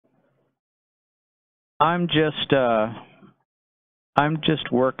I'm just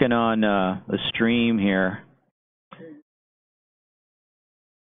working on a stream here.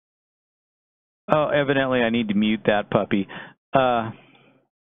 Oh, evidently I need to mute that puppy.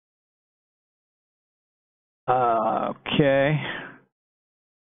 Okay.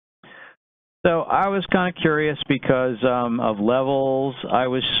 So I was kind of curious because of levels. I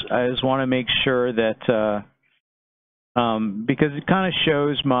just want to make sure that because it kind of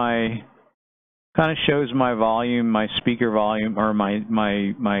shows my volume, my speaker volume, or my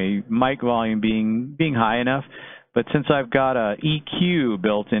mic volume being high enough. But since I've got a EQ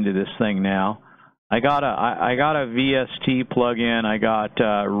built into this thing now, I got a VST plugin. I got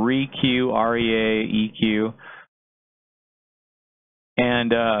REQ, REA, EQ,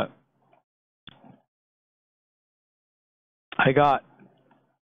 and I got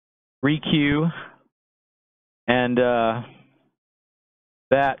REQ, and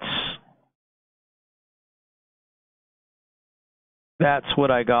that's what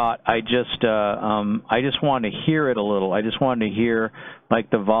I got. I just wanted to hear it a little. I just wanted to hear like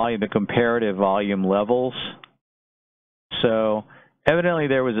the volume, the comparative volume levels. So evidently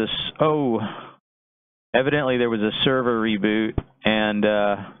there was a server reboot, and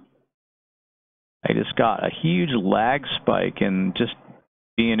I just got a huge lag spike and just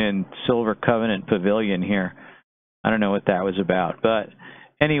being in Silver Covenant Pavilion here. I don't know what that was about, but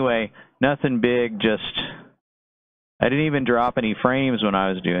anyway, nothing big, just I didn't even drop any frames when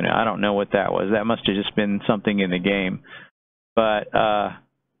I was doing it. I don't know what that was. That must have just been something in the game. But I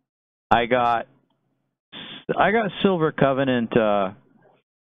got Silver Covenant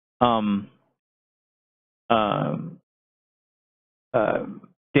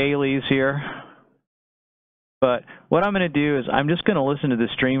dailies here. But what I'm going to do is I'm just going to listen to the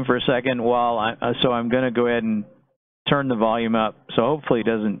stream for a second so I'm going to go ahead and turn the volume up. So hopefully it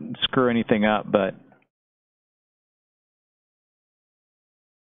doesn't screw anything up, but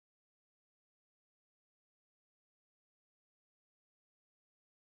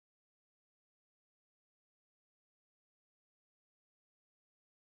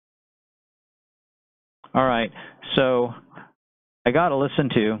all right. So I got to listen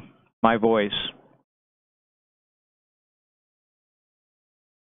to my voice.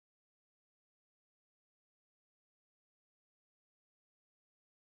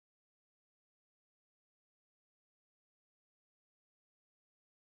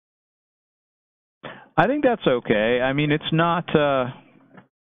 I think that's okay. I mean, it's not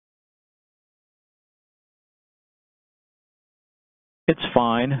it's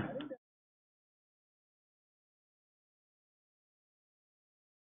fine.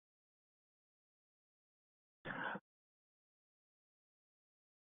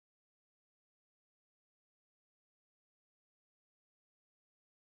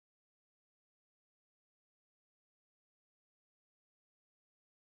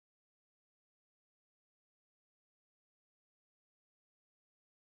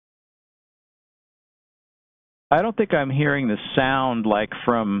 I don't think I'm hearing the sound like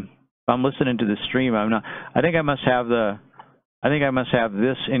from. I'm listening to the stream. I'm not. I think I must have this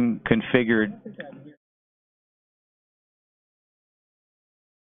configured.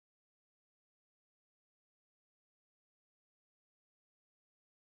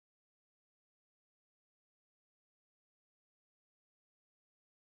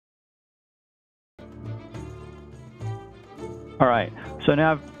 All right. So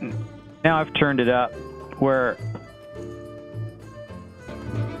now I've turned it up. Where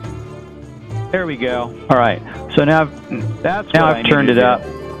there we go. All right. So now I've turned it up.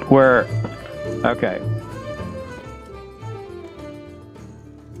 Where okay.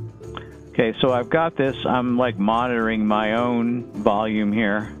 Okay. So I've got this. I'm like monitoring my own volume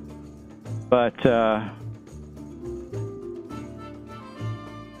here, but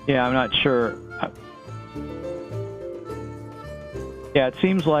yeah, I'm not sure. Yeah, it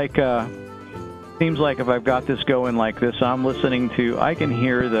seems like. If I've got this going like this, I'm listening to. I can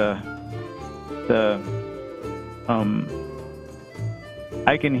hear the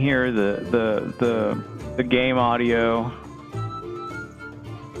game audio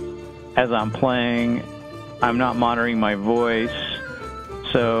as I'm playing. I'm not monitoring my voice.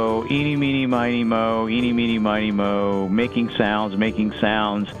 So eeny meeny miny mo, making sounds,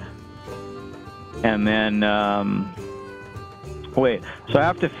 and then wait. So I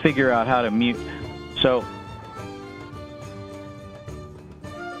have to figure out how to mute. So,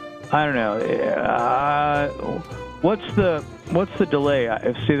 I don't know. What's the delay?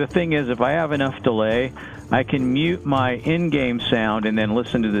 See, the thing is, if I have enough delay, I can mute my in-game sound and then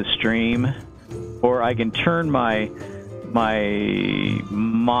listen to the stream, or I can turn my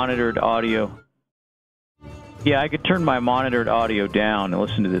monitored audio. Yeah, I could turn my monitored audio down and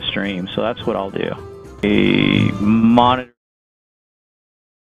listen to the stream, so that's what I'll do. A monitor.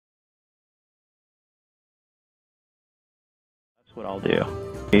 That's what I'll do.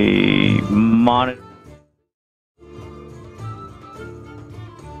 A monitor.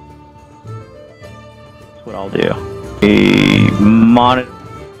 That's what I'll do. A monitor.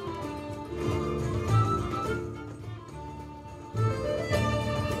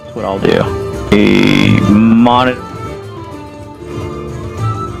 That's what I'll do. A monitor.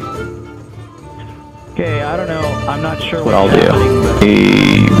 Okay, I don't know. I'm not sure what I'll do.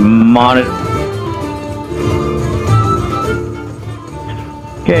 A monitor.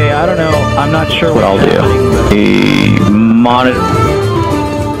 Okay, I don't know. I'm not sure what I'll do. A monitor.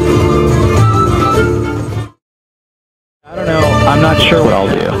 I don't know. I'm not sure what I'll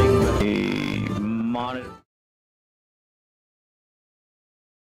do. A monitor.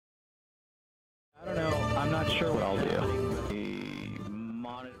 I don't know. I'm not sure what I'll do. A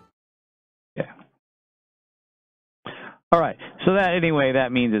monitor. Yeah. All right. So that anyway,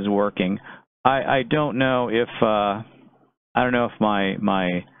 that means it's working. I don't know if my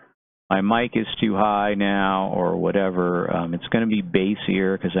mic is too high now or whatever. It's going to be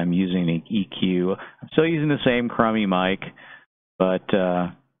bassier because I'm using an EQ. I'm still using the same crummy mic, but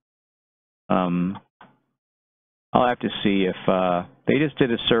I'll have to see if they just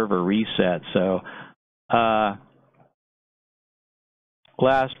did a server reset. So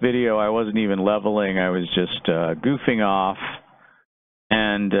last video I wasn't even leveling. I was just goofing off,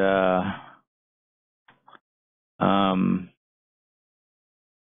 and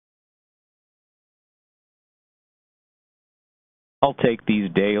I'll take these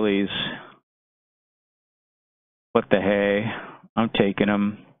dailies. What the hey? I'm taking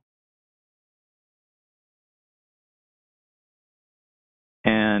them.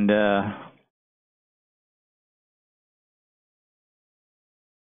 And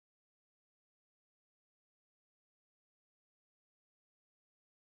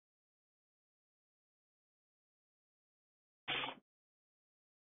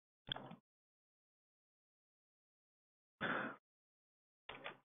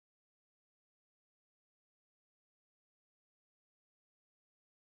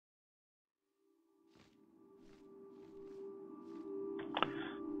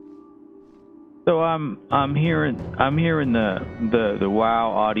so I'm hearing the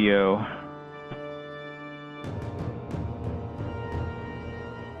WoW audio.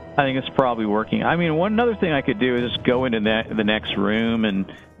 I think it's probably working. I mean, another thing I could do is just go into the next room, and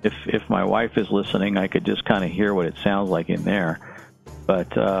if my wife is listening, I could just kind of hear what it sounds like in there.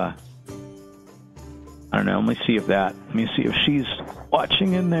 But I don't know. Let me see if she's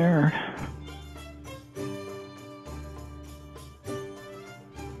watching in there.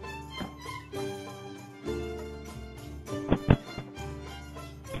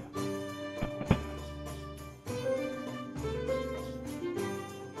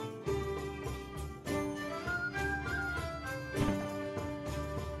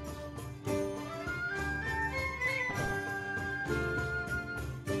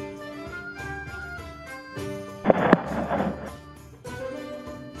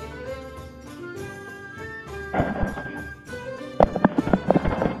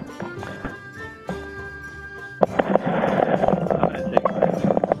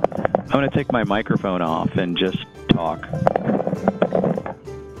 I'm going to take my microphone off and just talk.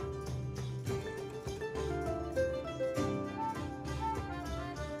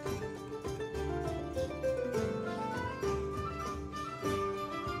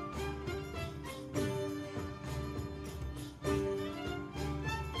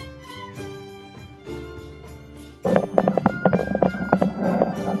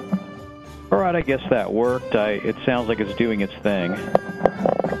 All right, I guess that worked. It sounds like it's doing its thing.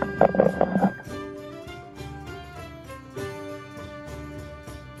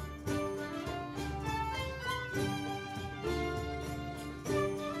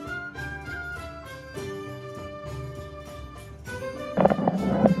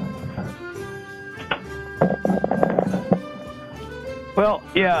 Well,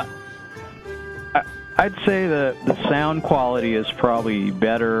 yeah, I'd say the sound quality is probably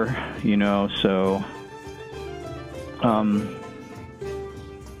better, you know, so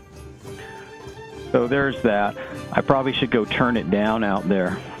so there's that. I probably should go turn it down out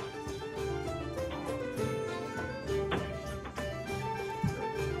there.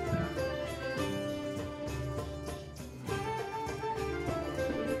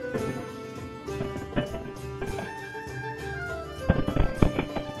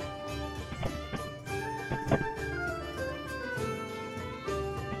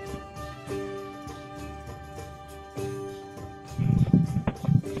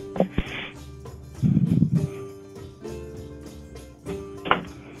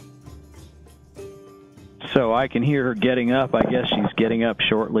 So I can hear her getting up. I guess she's getting up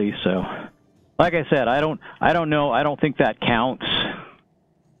shortly. So, like I said, I don't know. I don't think that counts.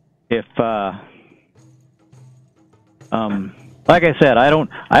 If like I said, I don't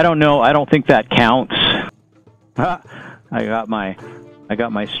know. I don't think that counts. I got my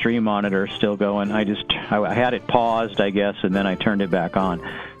stream monitor still going. I had it paused, I guess, and then I turned it back on.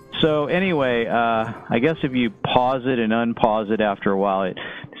 So anyway, I guess if you pause it and unpause it after a while, it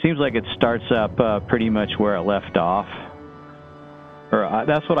seems like it starts up pretty much where it left off. Or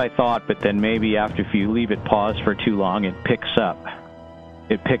that's what I thought, but then maybe after if you leave it paused for too long, it picks up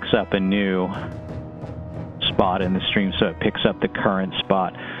a new spot in the stream, so it picks up the current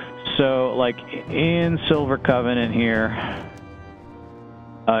spot. So like in Silver Covenant here,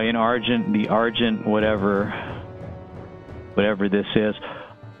 in Argent, the Argent whatever this is,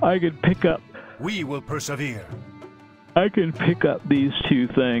 I could pick up. We will persevere. I can pick up these two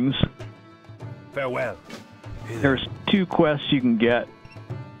things. Farewell. There's 2 quests you can get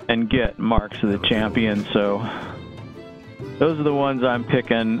and get Marks of the Champion, so those are the ones I'm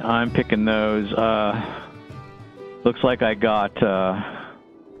picking. I'm picking those. Looks like I got the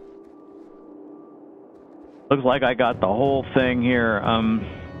whole thing here.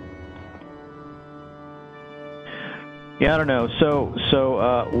 Yeah, I don't know. So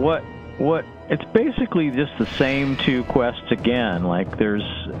what? It's basically just the same 2 quests again. Like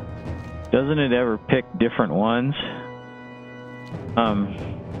doesn't it ever pick different ones?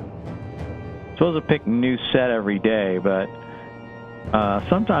 Supposed to pick a new set every day, but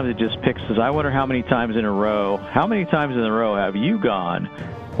sometimes it just picks. I wonder how many times in a row. How many times in a row have you gone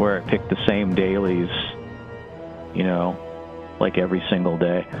where it picked the same dailies? You know, like every single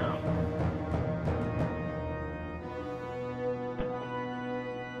day.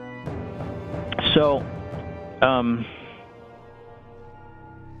 So,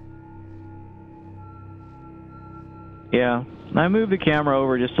 yeah, I moved the camera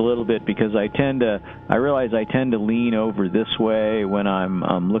over just a little bit because I realize I tend to lean over this way when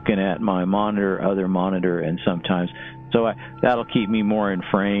I'm looking at my monitor, other monitor, and sometimes, so that'll keep me more in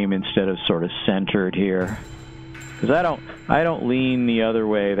frame instead of sort of centered here. Because I don't lean the other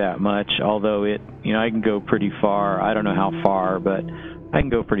way that much, although I can go pretty far. I don't know how far, but I can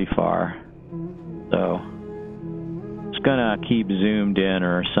go pretty far. So it's gonna keep zoomed in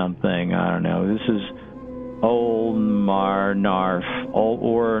or something. I don't know. This is Old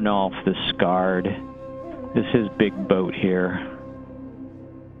Ornolf the Scarred. This is his big boat here.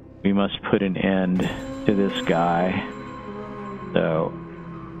 We must put an end to this guy. So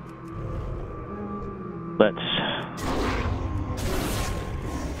let's.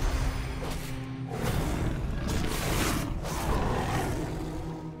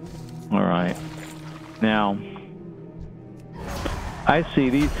 All right. Now, I see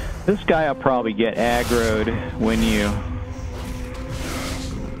this guy will probably get aggroed when you.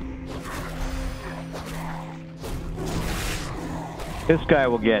 This guy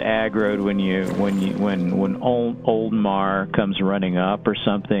will get aggroed when Oldmar comes running up or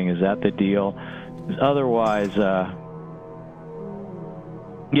something. Is that the deal? Otherwise,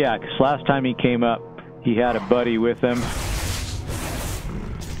 yeah, because last time he came up, he had a buddy with him.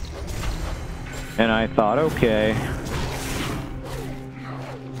 And I thought, okay.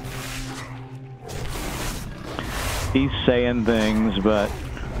 He's saying things, but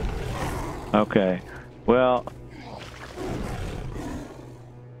okay. Well,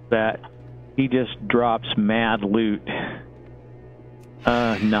 that he just drops mad loot.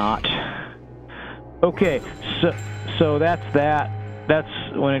 Not. Okay, so that's that. That's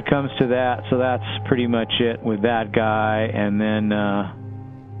when it comes to that. So that's pretty much it with that guy. And then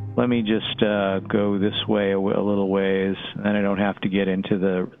let me just go this way a little ways, and I don't have to get into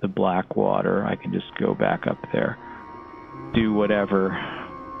the black water. I can just go back up there, do whatever.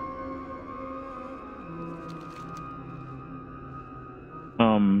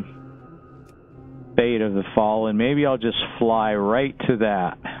 Fate of the Fallen. Maybe I'll just fly right to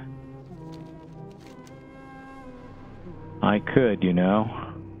that. I could, you know.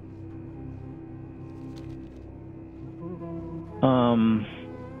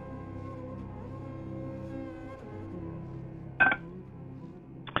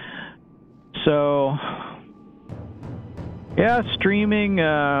 So, yeah, streaming,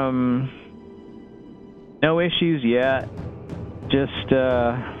 no issues yet. Just,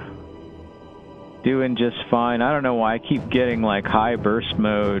 doing just fine. I don't know why I keep getting like high burst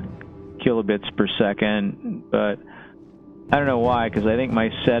mode kilobits per second, but I don't know why, because I think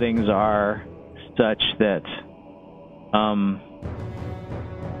my settings are such that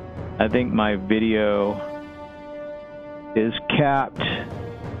I think my video is capped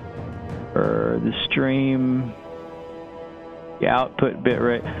for the stream. The output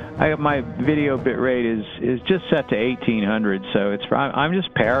bitrate. My video bitrate is just set to 1800, so I'm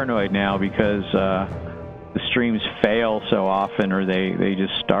just paranoid now because the streams fail so often, or they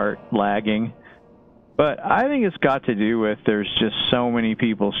just start lagging. But I think it's got to do with there's just so many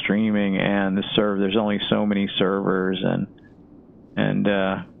people streaming, and there's only so many servers, and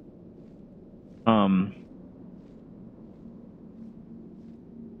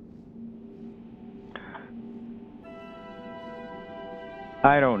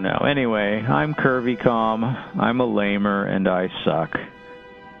I don't know. Anyway, I'm curvycom, I'm a lamer, and I suck.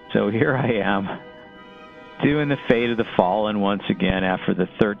 So here I am, doing the Fate of the Fallen once again after the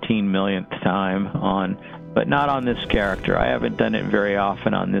 13 millionth time but not on this character. I haven't done it very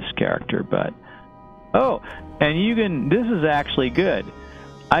often on this character, but... Oh, and this is actually good.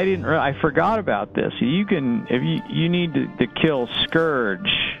 I forgot about this. If you need to kill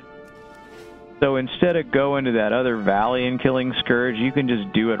Scourge. So instead of going to that other valley and killing Scourge, you can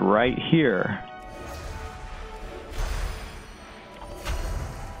just do it right here.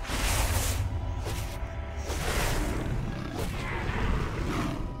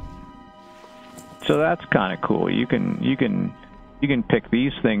 So that's kind of cool. You can pick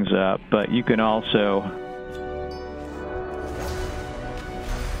these things up, but you can also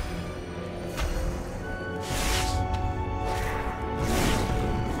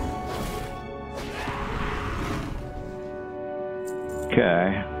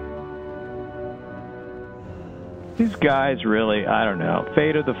okay. These guys really, I don't know.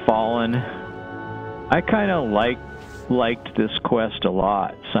 Fate of the Fallen. I kind of liked this quest a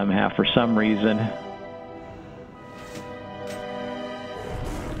lot somehow for some reason.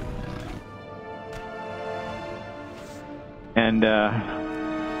 And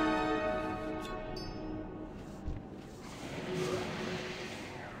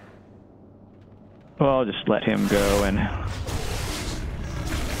well, I'll just let him go and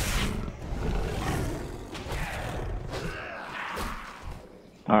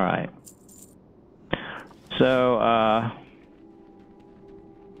all right. So, I'm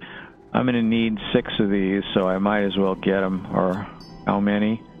going to need 6 of these, so I might as well get them. Or how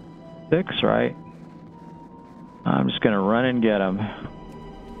many? 6, right? I'm just going to run and get them.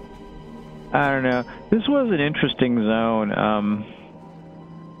 I don't know. This was an interesting zone.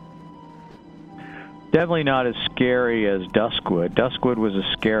 Definitely not as scary as Duskwood. Duskwood was the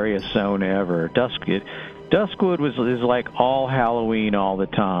scariest zone ever. Duskwood is like all Halloween all the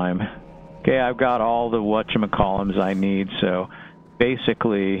time. Okay, I've got all the whatchamacallums I need, so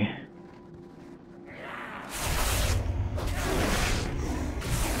basically...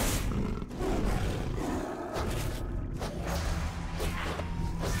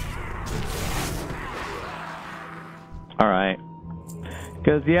 Alright.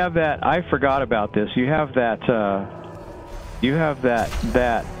 Because you have that... I forgot about this. You have that...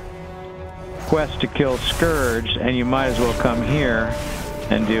 that quest to kill Scourge, and you might as well come here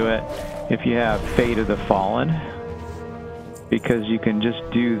and do it if you have Fate of the Fallen, because you can just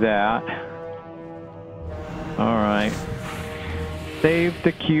do that. Alright. Save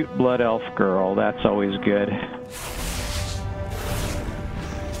the cute blood elf girl. That's always good.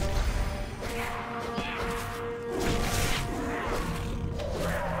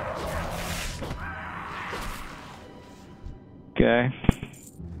 Okay.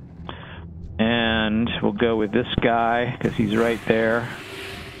 And we'll go with this guy, because he's right there.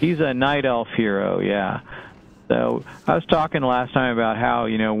 He's a night elf hero, yeah. So I was talking last time about how,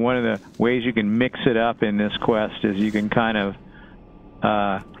 you know, one of the ways you can mix it up in this quest is you can kind of,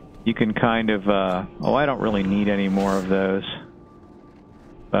 oh, I don't really need any more of those,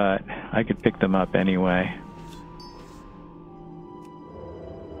 but I could pick them up anyway.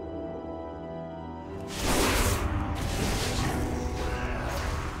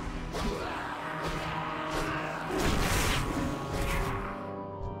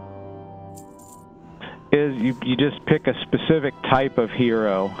 Is you just pick a specific type of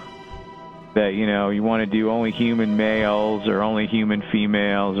hero that, you know, you want to do only human males or only human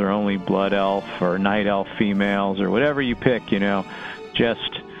females or only blood elf or night elf females or whatever you pick, you know.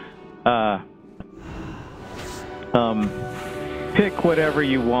 Just pick whatever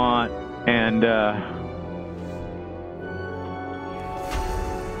you want and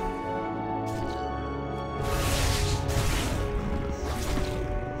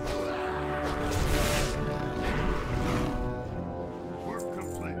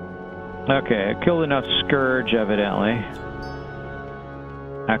okay, I killed enough Scourge, evidently.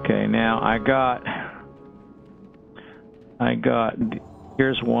 Okay, now I got,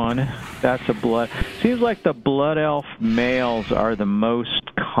 here's one. That's a blood. Seems like the blood elf males are the most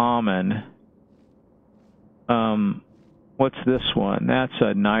common. What's this one? That's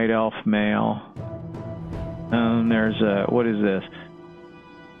a night elf male. There's a, what is this?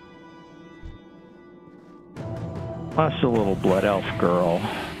 That's a little blood elf girl.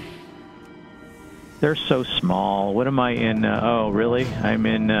 They're so small. What am I in? Oh, really? I'm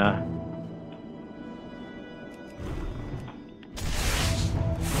in...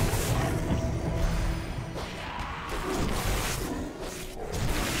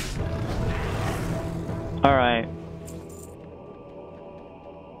 All right.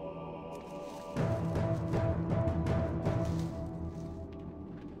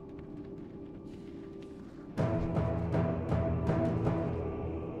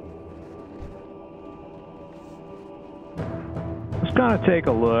 Let's kind of take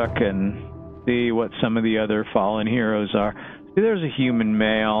a look and see what some of the other fallen heroes are. See, there's a human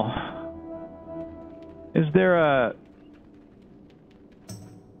male. Is there a...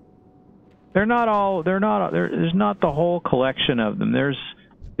 There's not the whole collection of them. There's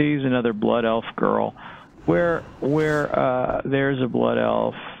another blood elf girl. Where there's a blood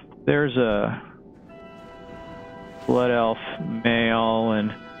elf. There's a blood elf male,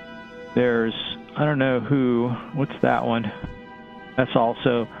 and there's, I don't know who, what's that one? That's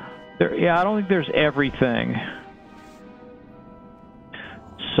also there. Yeah, I don't think there's everything.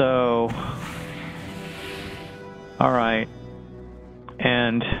 So, all right.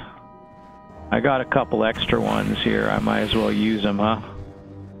 And I got a couple extra ones here. I might as well use them, huh?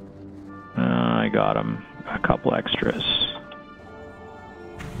 I got them. A couple extras.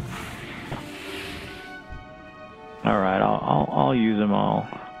 All right, I'll use them all.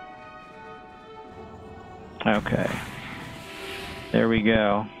 Okay. There we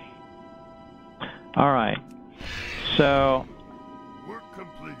go. All right. So Work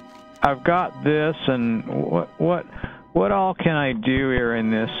complete. I've got this, and what all can I do here in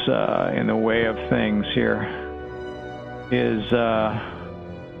this, in the way of things here? Is,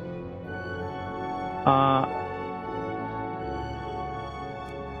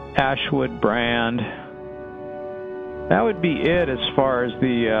 Ashwood brand. That would be it as far as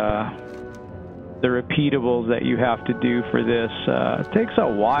the repeatables that you have to do for this. It takes a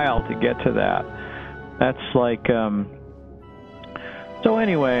while to get to that. That's like, so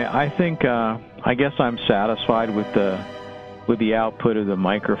anyway, I think, I guess I'm satisfied with the output of the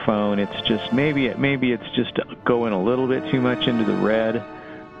microphone. It's just maybe it's just going a little bit too much into the red,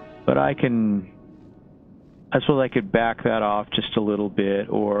 but I suppose I could back that off just a little bit,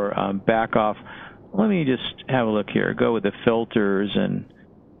 or back off. Let me just have a look here. Go with the filters, and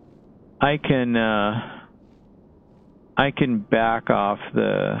I can back off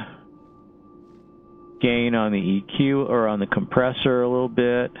the gain on the EQ or on the compressor a little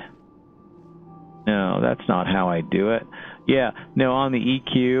bit. No, that's not how I do it. Yeah, no, on the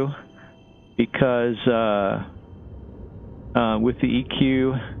EQ, because with the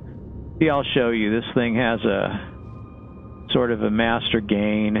EQ, see, I'll show you. This thing has a sort of a master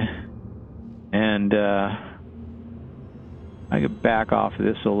gain, and I could back off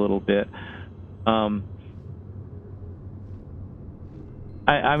this a little bit.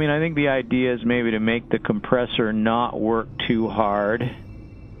 I mean, I think the idea is maybe to make the compressor not work too hard,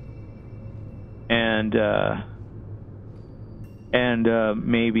 and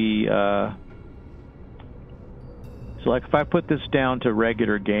maybe so like if I put this down to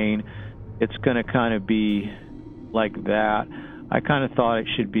regular gain, it's going to kind of be like that. I kind of thought it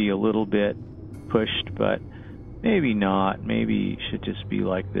should be a little bit pushed, but maybe not. Maybe it should just be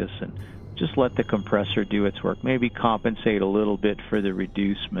like this, and just let the compressor do its work. Maybe compensate a little bit for the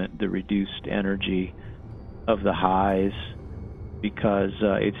reduced energy of the highs, because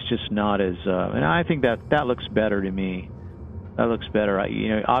it's just not as. And I think that looks better to me. That looks better. You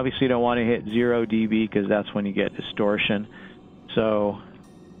know, obviously you don't want to hit 0 dB because that's when you get distortion. So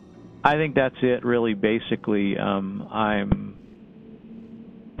I think that's it. Really, basically, I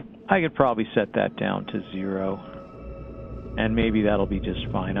could probably set that down to 0. And maybe that'll be just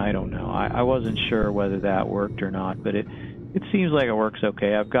fine. I don't know. I wasn't sure whether that worked or not, but it seems like it works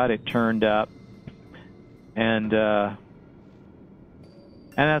okay. I've got it turned up, and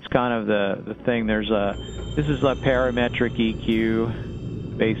that's kind of the thing. This is a parametric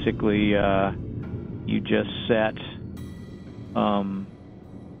EQ. Basically, you just set.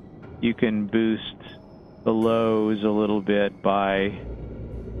 You can boost the lows a little bit by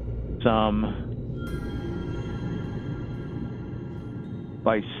some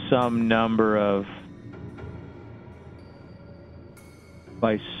number of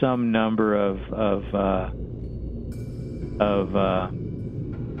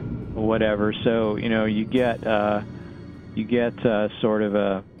whatever. So, you know, you get you get sort of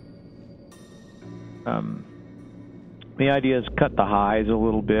a the idea is cut the highs a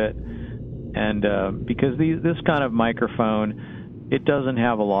little bit, and because this kind of microphone, it doesn't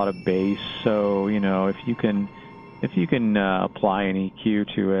have a lot of bass, so you know, if you can apply an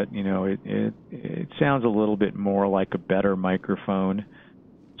EQ to it, you know, it sounds a little bit more like a better microphone.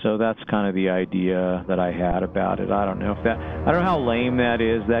 So that's kind of the idea that I had about it. I don't know how lame that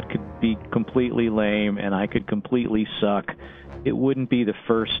is. That could be completely lame, and I could completely suck. It wouldn't be the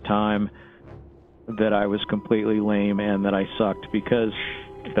first time that I was completely lame and that I sucked, because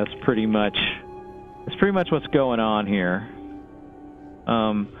that's pretty much what's going on here.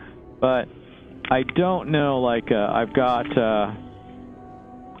 But I don't know. Like I've got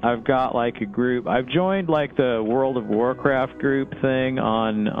like a group. I've joined like the World of Warcraft group thing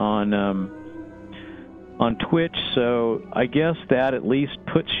on Twitch, so I guess that at least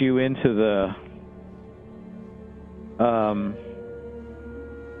puts you into the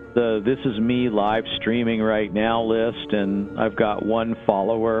this is me live streaming right now list, and I've got 1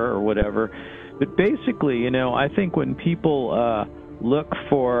 follower or whatever. But basically, you know, I think when people look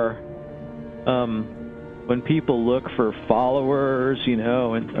for followers, you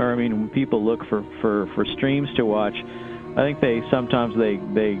know, when people look for streams to watch, I think they sometimes they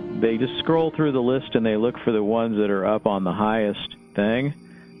just scroll through the list and they look for the ones that are up on the highest thing.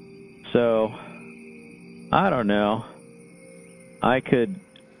 So I don't know. I could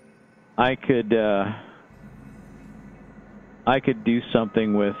do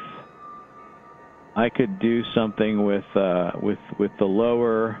something with the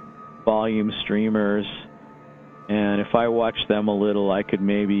lower volume streamers, and if I watch them a little, I could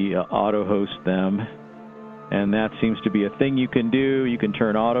maybe auto-host them, and that seems to be a thing you can do. You can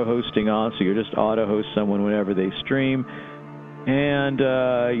turn auto-hosting on, so you just auto-host someone whenever they stream, and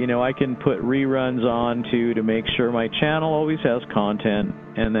you know, I can put reruns on too to make sure my channel always has content,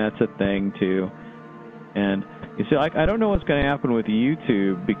 and that's a thing too. And you see, I don't know what's going to happen with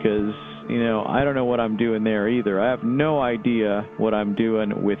YouTube, because you know, I don't know what I'm doing there either. I have no idea what I'm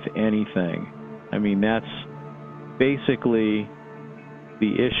doing with anything. I mean, that's basically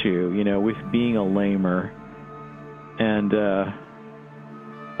the issue, you know, with being a lamer. And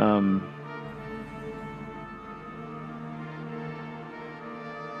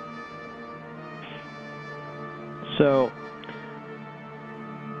so,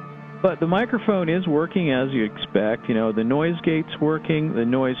 but the microphone is working as you expect. You know, the noise gate's working, the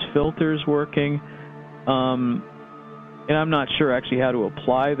noise filter's working, and I'm not sure actually how to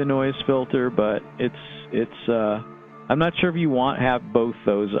apply the noise filter, but I'm not sure if you have both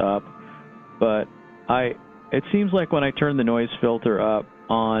those up, but it seems like when I turn the noise filter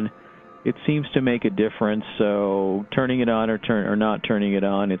on, it seems to make a difference. So turning it on or not turning it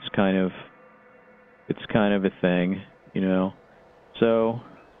on, it's kind of a thing, you know. So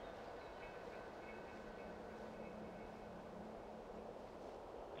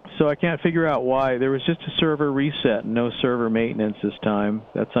I can't figure out why. There was just a server reset and no server maintenance this time.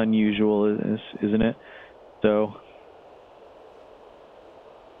 That's unusual, isn't it? So,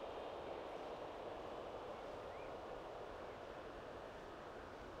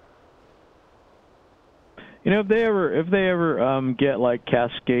 you know, if they ever get like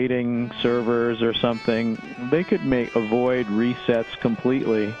cascading servers or something, they could avoid resets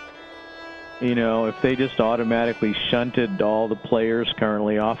completely. You know, if they just automatically shunted all the players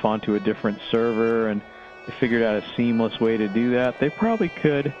currently off onto a different server and they figured out a seamless way to do that, they probably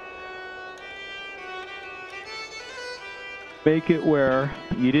could make it where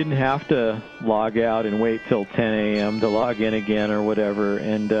you didn't have to log out and wait till 10 a.m. to log in again or whatever,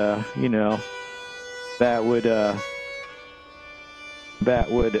 and you know, that would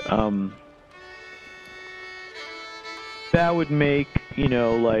make, you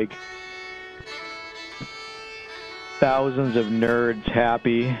know, like thousands of nerds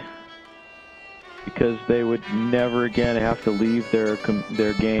happy, because they would never again have to leave their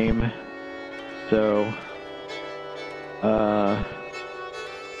game. So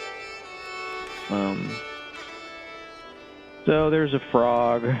so there's a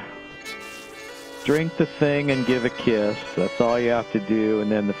frog. Drink the thing and give a kiss. That's all you have to do,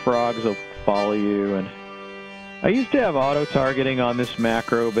 and then the frogs will follow you. And I used to have auto targeting on this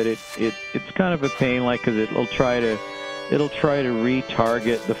macro, but it's kind of a pain, like, because it'll try to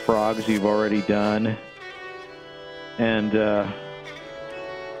retarget the frogs you've already done, and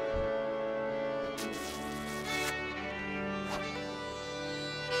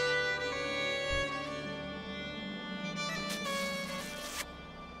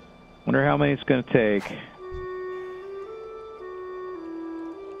wonder how many it's going to take.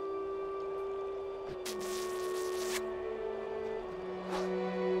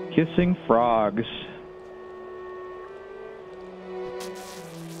 Kissing frogs.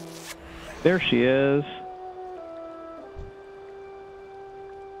 There she is.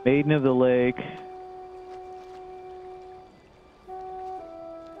 Maiden of the Lake.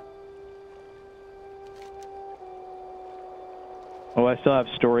 Oh, I still have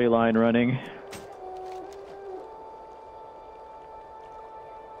storyline running.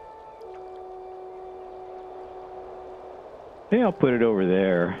 I think I'll put it over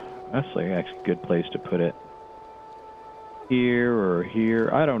there. That's like actually a good place to put it. Here or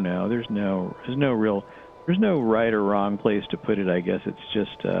here. I don't know. There's no right or wrong place to put it, I guess. It's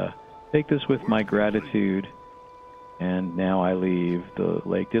just take this with my gratitude. And now I leave the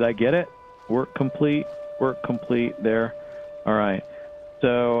lake. Did I get it? Work complete. Work complete there. All right.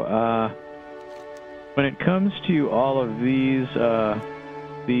 So when it comes to all of these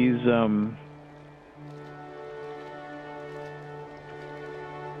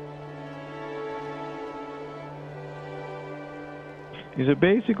so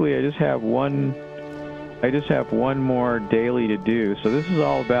basically I just have one more daily to do. So this is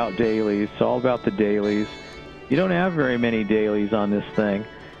all about dailies. It's all about the dailies. You don't have very many dailies on this thing,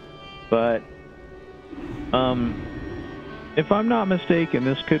 but if I'm not mistaken,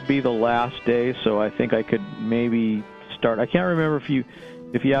 this could be the last day, so I think I could maybe start. I can't remember if you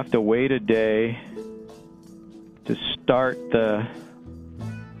have to wait a day to start the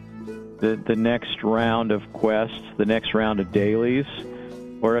next round of quests, the next round of dailies,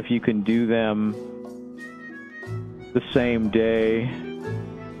 or if you can do them the same day,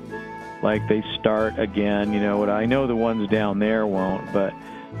 like they start again. You know what? I know the ones down there won't, but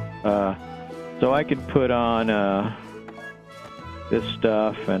so I could put on this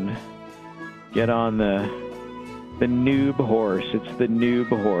stuff and get on the noob horse. It's the noob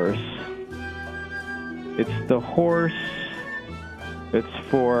horse. It's the horse. It's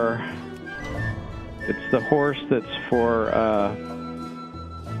the horse that's for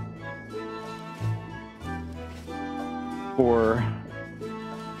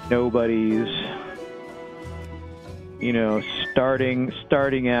nobody's, you know,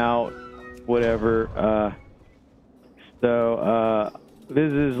 starting out, whatever. So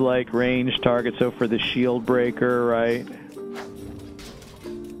this is like range target, so for the shield breaker, right?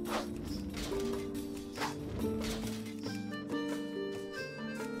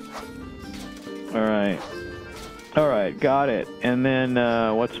 All right, got it. And then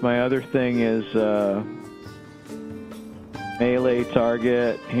what's my other thing is melee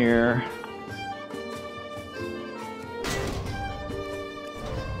target here.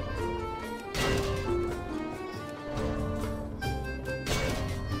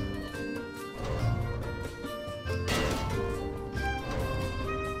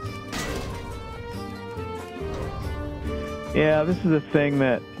 Yeah, this is a thing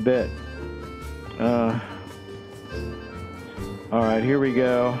that all right, here we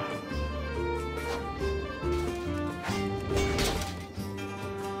go.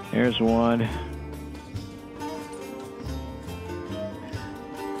 Here's one.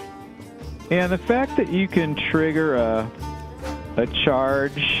 And the fact that you can trigger a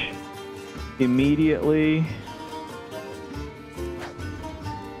charge immediately.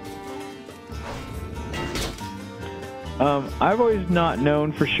 I've always not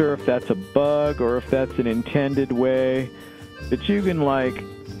known for sure if that's a bug or if that's an intended way, but you can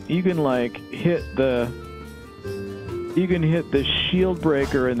hit the shield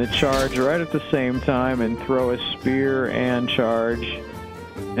breaker and the charge right at the same time and throw a spear and charge.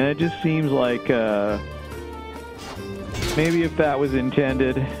 And it just seems like maybe if that was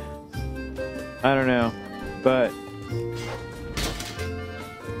intended, I don't know, but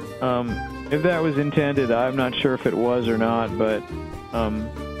if that was intended, I'm not sure if it was or not, but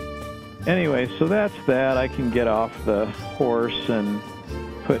anyway, so that's that. I can get off the horse and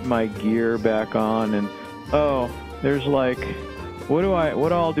put my gear back on, and oh, there's like, what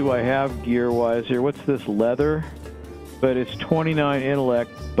all do I have gear-wise here? What's this, leather? But it's 29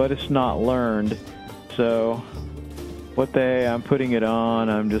 intellect, but it's not learned. So what I'm putting it on,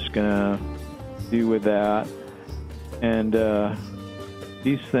 I'm just gonna do with that. And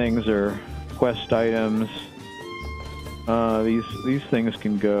these things are quest items. These things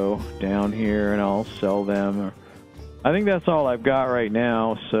can go down here and I'll sell them. I think that's all I've got right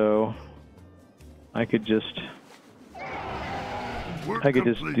now, so I could just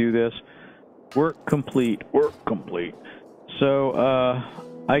do this. Work complete. Work complete. So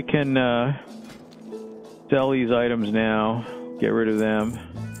I can sell these items now, get rid of them.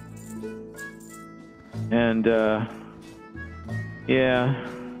 And yeah,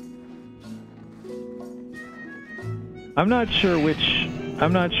 I'm not sure which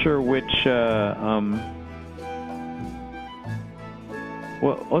I'm not sure which.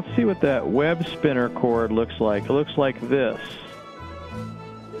 Well, let's see what that web spinner cord looks like. It looks like this.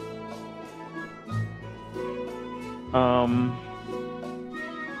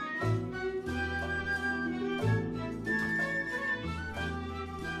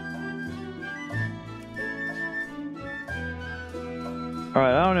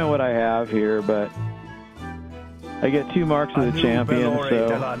 Alright, I don't know what I have here, but I get 2 marks of the champion,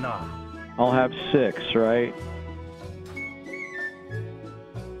 so I'll have 6, right?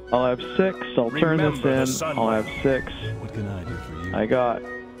 I'll have 6, I'll turn this in, I'll have 6. What can I do for you? I got.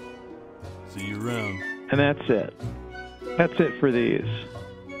 See you around. And that's it. That's it for these.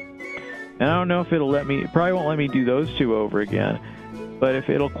 And I don't know if it'll let me, it probably won't let me do those 2 over again. But if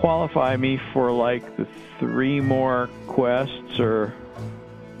it'll qualify me for like the 3 more quests or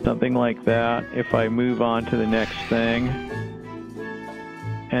something like that, if I move on to the next thing.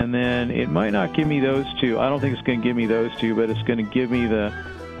 And then it might not give me those 2. I don't think it's going to give me those 2, but it's going to give me the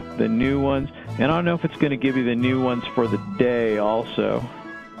new ones. And I don't know if it's going to give me the new ones for the day also.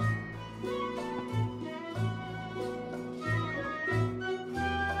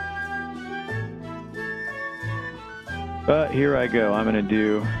 But here I go. I'm going to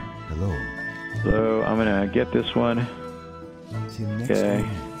do... Hello. So I'm going to get this one. Okay.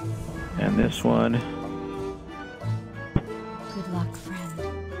 And this one. Good luck,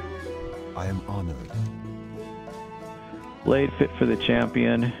 friend. I am honored. Blade fit for the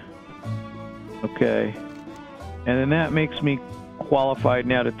champion. Okay. And then that makes me qualified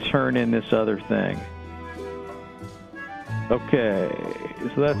now to turn in this other thing. Okay.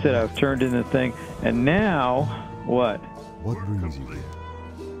 So that's it. I've turned in the thing. And now, what? What brings you here?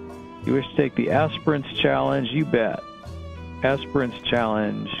 You wish to take the Aspirants Challenge? You bet. Aspirants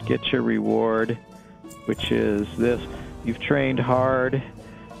Challenge. Get your reward, which is this. You've trained hard,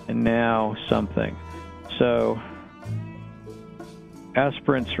 and now something. So,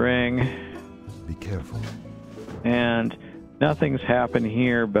 Aspirants Ring. Be careful. And nothing's happened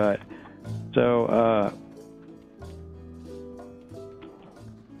here, but so,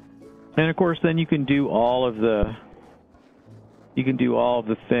 and of course, then you can do all of the. You can do all of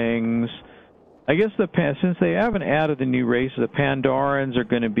the things. I guess since they haven't added the new races, the Pandorans are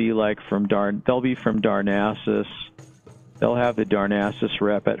going to be like they'll be from Darnassus. They'll have the Darnassus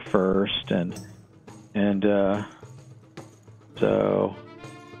rep at first, and so.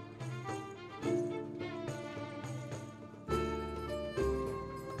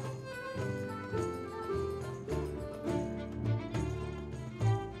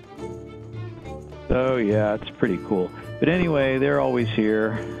 So yeah, it's pretty cool. But anyway, they're always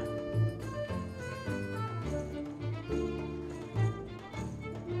here.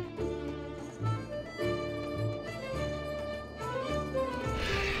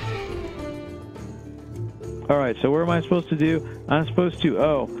 All right, so what am I supposed to do? I'm supposed to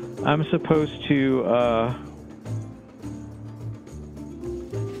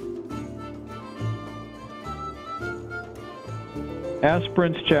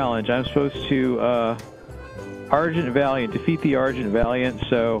Aspirants Challenge. I'm supposed to Argent Valiant, defeat the Argent Valiant.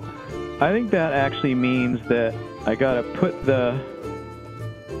 So I think that actually means that I gotta put the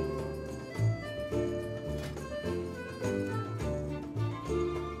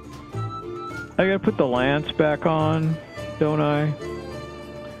lance back on, don't I?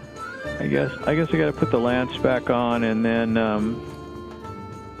 I guess I gotta put the lance back on, and then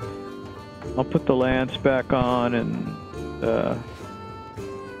I'll put the lance back on,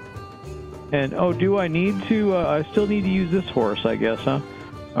 and oh, do I need to? I still need to use this horse, I guess, huh?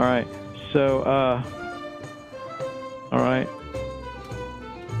 All right. So, all right.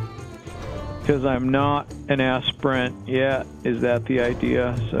 Because I'm not an aspirant yet. Is that the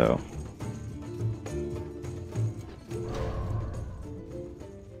idea? So.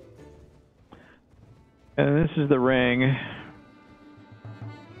 And this is the ring.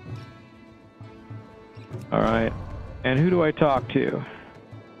 All right. And who do I talk to?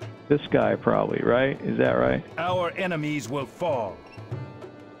 This guy probably, right? Is that right? Our enemies will fall.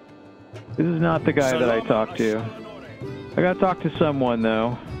 This is not the guy that I talked to. I gotta talk to someone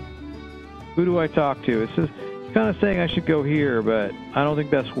though. Who do I talk to? It's kind of saying I should go here, but I don't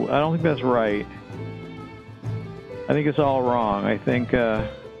think that's right. I think it's all wrong. I think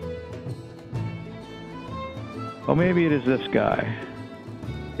well, maybe it is this guy.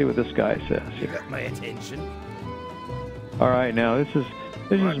 See what this guy says You here. got my attention. All right, now this is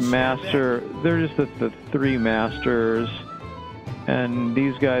master. They're just the 3 masters, and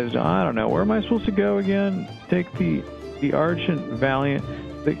these guys. I don't know. Where am I supposed to go again? Take the Argent Valiant.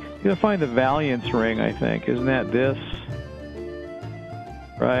 You gotta find the Valiance ring, I think. Isn't that this?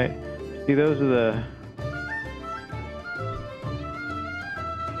 right? See, those are the...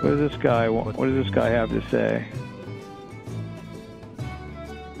 What does this guy want? What does this guy have to say?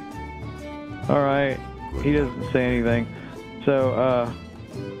 All right, he doesn't say anything. So,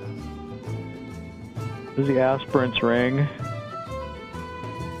 does the aspirant's ring?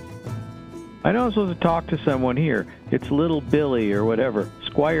 I know I'm supposed to talk to someone here. It's Little Billy or whatever.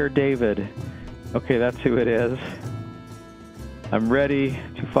 Squire David. Okay, that's who it is. I'm ready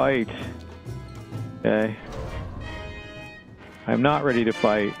to fight. Okay. I'm not ready to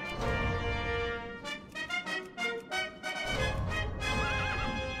fight.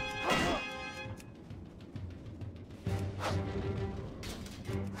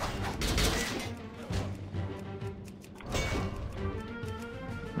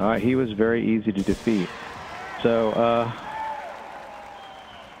 Alright, he was very easy to defeat. So,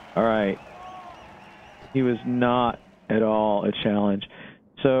 alright. He was not at all a challenge.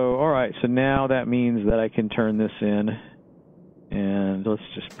 So, alright, so now that means that I can turn this in. And let's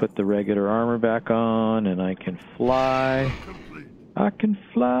just put the regular armor back on, and I can fly. I can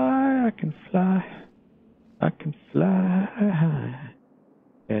fly, I can fly. I can fly.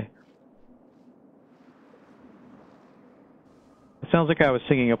 Okay. It sounds like I was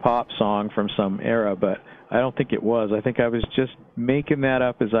singing a pop song from some era, but I don't think it was. I think I was just making that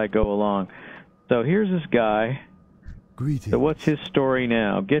up as I go along. So here's this guy. Greetings. So what's his story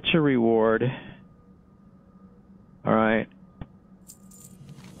now? Get your reward. Alright.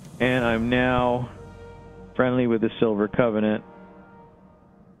 And I'm now friendly with the Silver Covenant.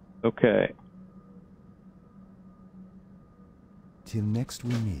 Okay. Till next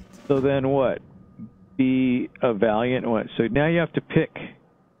we meet. So then what? Be a valiant what? So now you have to pick.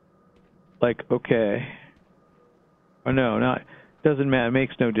 Like, okay. Oh no, not doesn't matter. It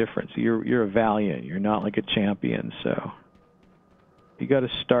makes no difference. You're a valiant. You're not like a champion. So you got to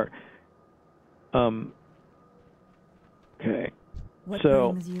start. Okay. What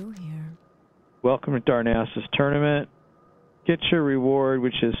So, brings you here? welcome to Darnassus Tournament. Get your reward,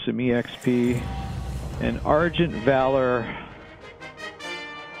 which is some EXP and Argent Valor.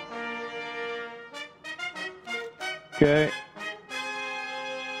 Okay.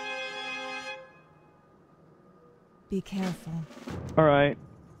 Be careful. All right.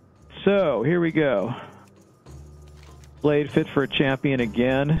 So, here we go. Blade fit for a champion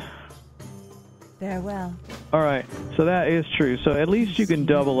again. Farewell. All right. So that is true. So at least you can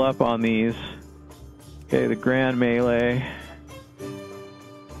double up on these. Okay, the grand melee.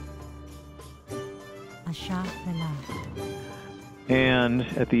 A shot the left. And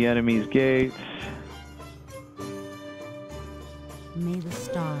at the enemy's gates. May the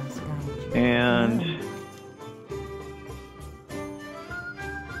stars guide you. And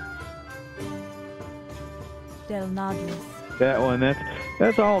Del Nadris. that one.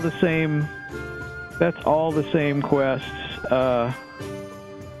 That's all the same. That's all the same quests. Oh,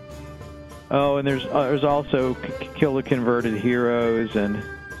 and there's also kill the converted heroes and.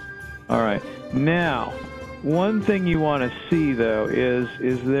 All right. Now, one thing you want to see though is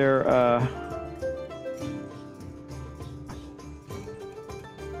there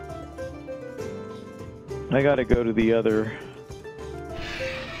I got to go to the other.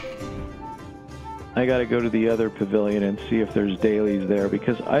 I got to go to the other pavilion and see if there's dailies there,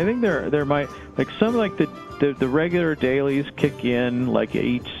 because I think there might, like, some, like the regular dailies kick in like at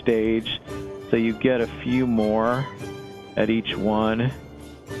each stage, so you get a few more at each one.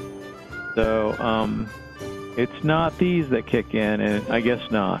 So it's not these that kick in, and I guess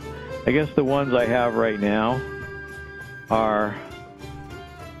not. I guess the ones I have right now are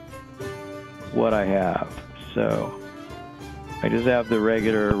what I have. So I just have the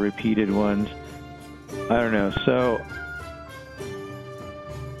regular repeated ones. I don't know. So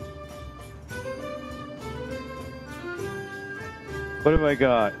what have I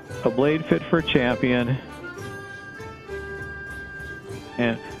got? A blade fit for a champion.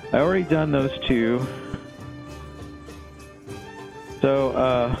 And I already done those two.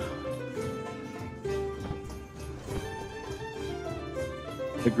 So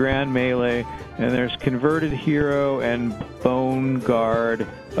the grand melee, and there's converted hero and bone guard.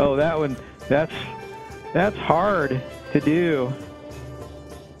 Oh, that one, that's hard to do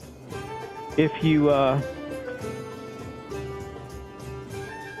if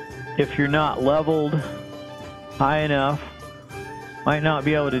you're not leveled high enough. Might not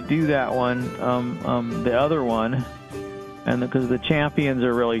be able to do that one, the other one, and because the champions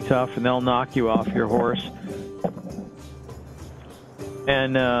are really tough and they'll knock you off your horse.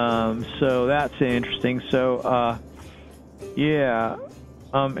 And so that's interesting. So yeah,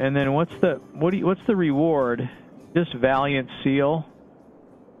 and then what's the reward? Just Valiant Seal.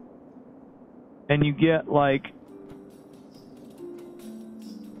 and you get like,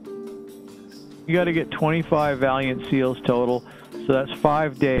 you got to get 25 Valiant Seals total, so that's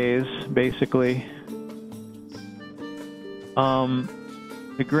 5 days basically.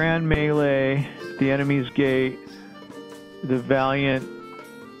 The Grand Melee, the enemy's gate, the Valiant.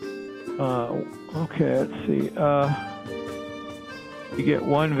 Okay, let's see. You get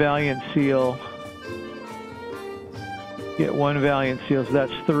 1 Valiant Seal. Get 1 Valiant Seal, so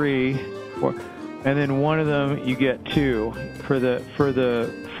that's 3. 4, and then one of them you get 2 for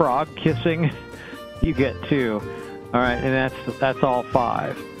the frog kissing. You get 2. All right, and that's all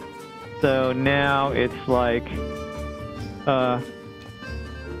 5. So now it's like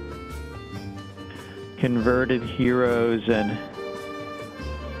converted heroes, and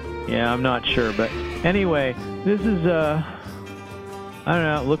yeah, I'm not sure, but anyway, this is I don't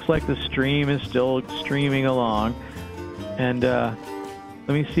know, it looks like the stream is still streaming along, and let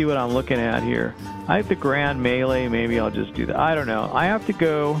me see what I'm looking at here. I have the Grand Melee, maybe I'll just do that. I don't know. I have to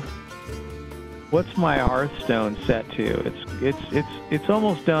go. What's my Hearthstone set to? It's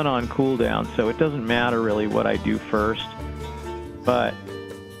almost done on cooldown, so it doesn't matter really what I do first. But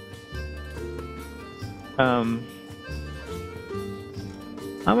I'm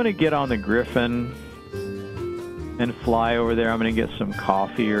gonna get on the Griffin and fly over there. I'm gonna get some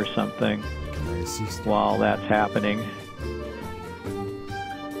coffee or something while that's happening.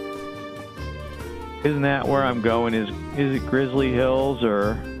 Isn't that where I'm going? Is it Grizzly Hills,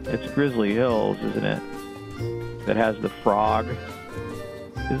 or it's Grizzly Hills, isn't it? That has the frog.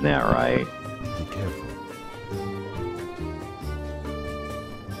 Isn't that right? Be careful.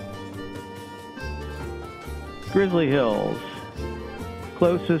 Grizzly Hills.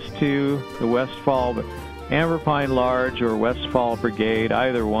 Closest to the Westfall, Amberpine Large or Westfall Brigade,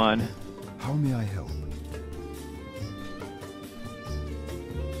 either one. How may I help?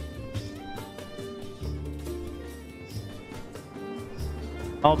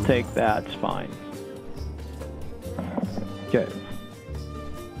 I'll take that, it's fine. Okay.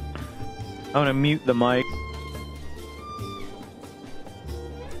 I'm gonna mute the mic.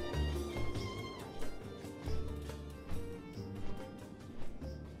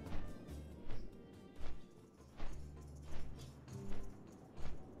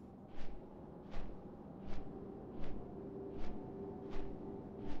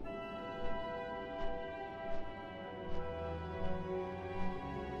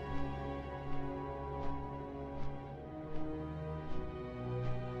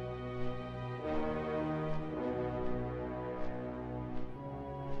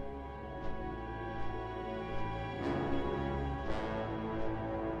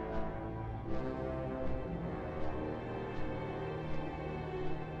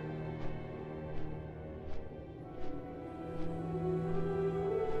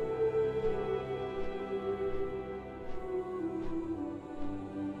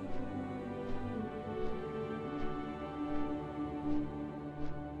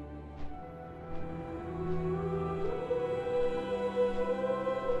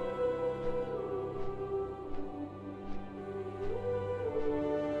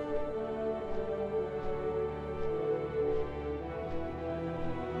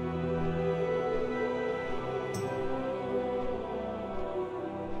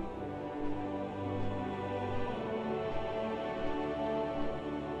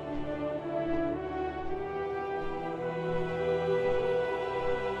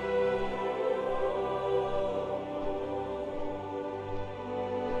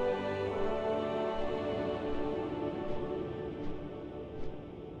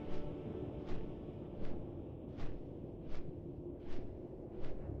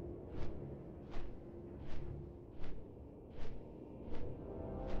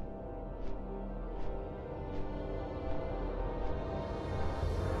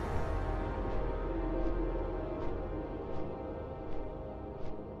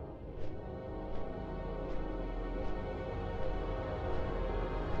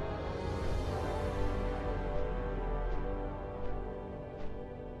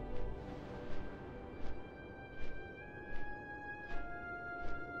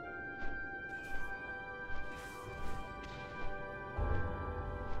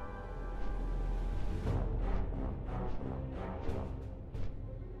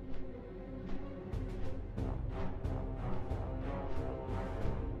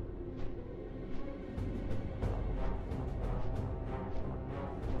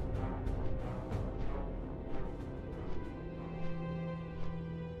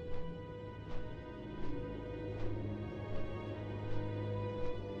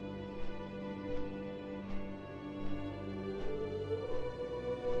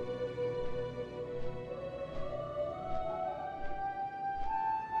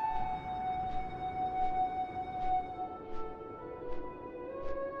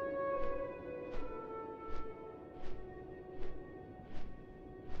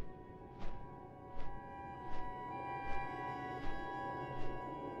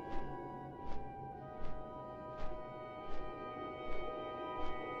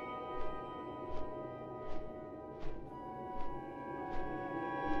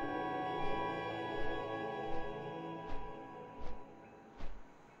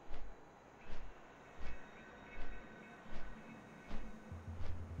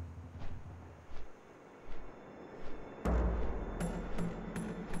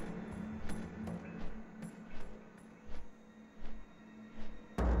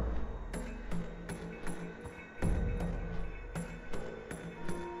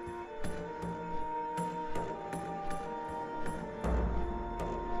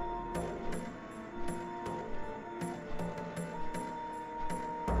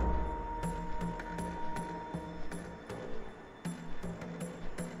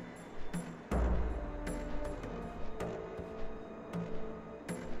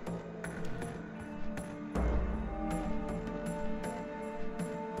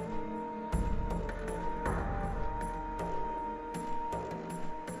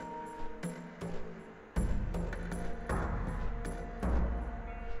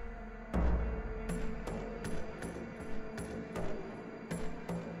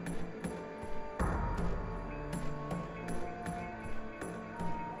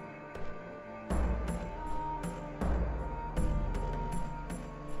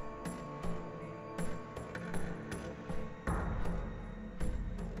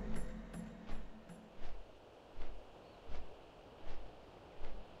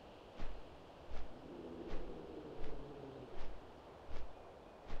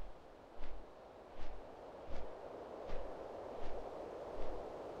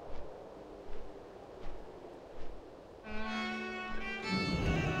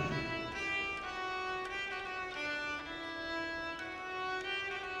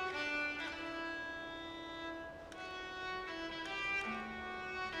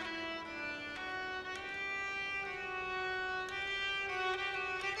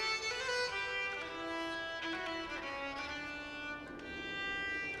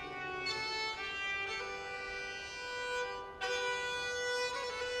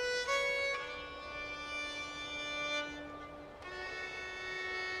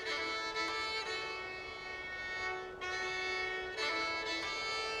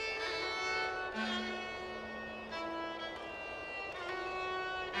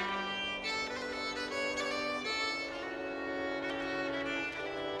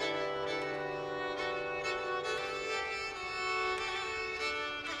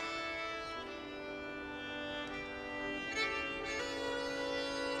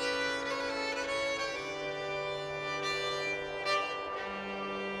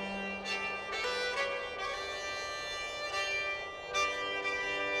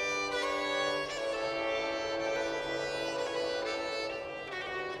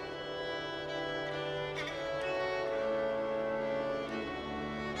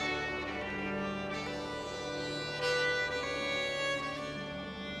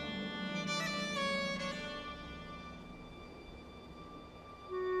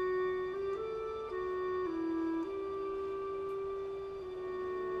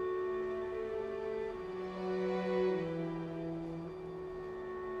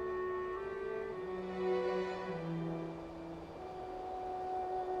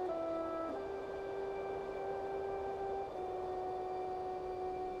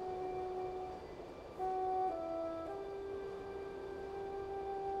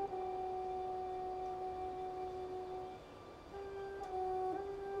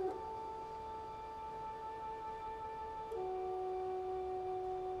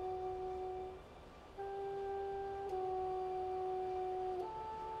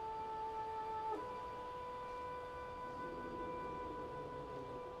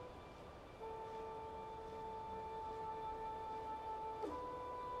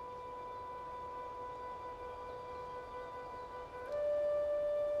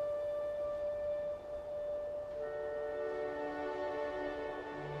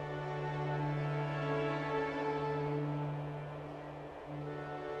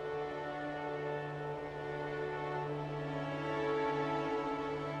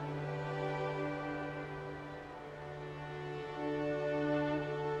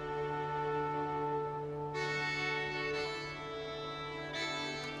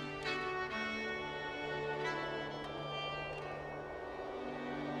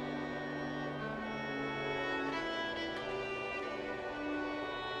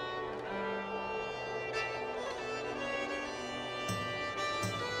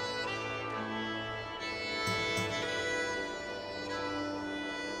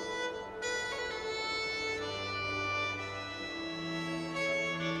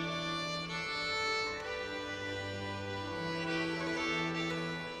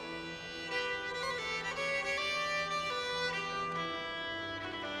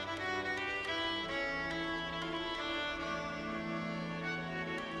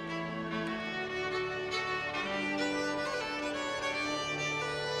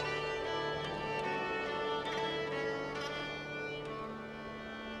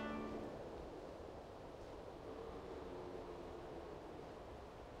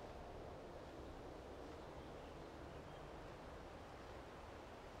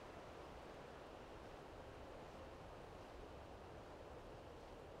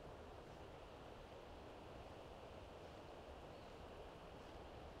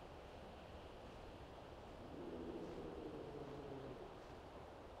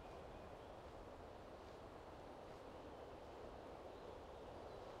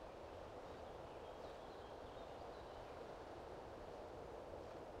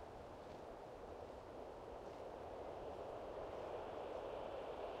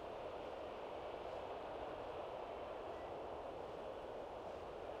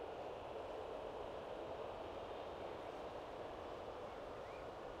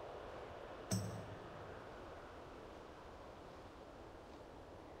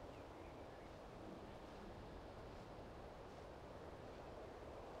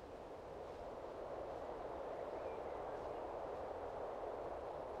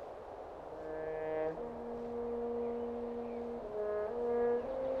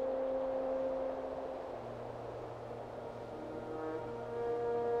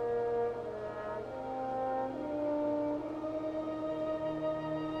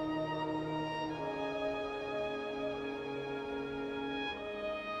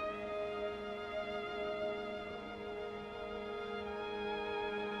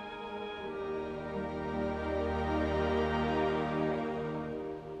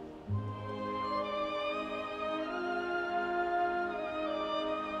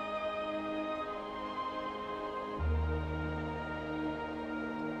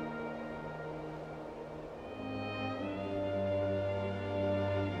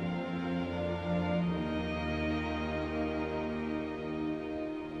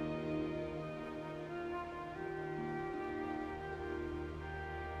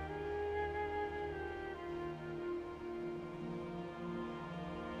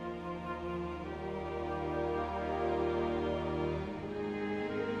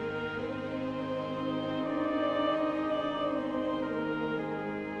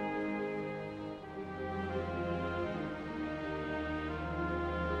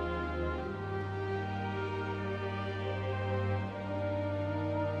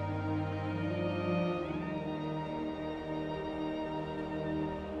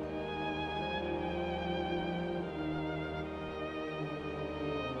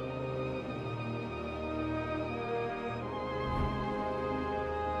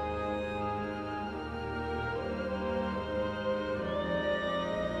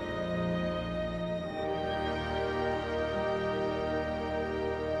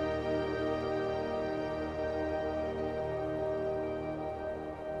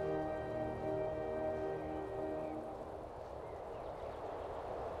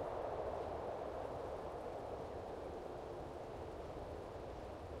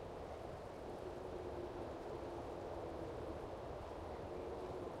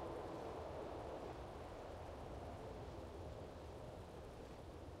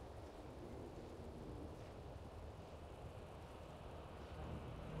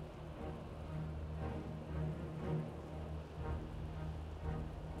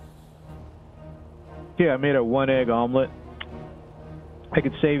 Yeah, I made a 1-egg omelet. I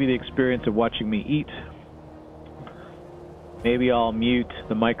could save you the experience of watching me eat. Maybe I'll mute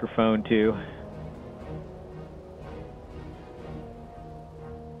the microphone too.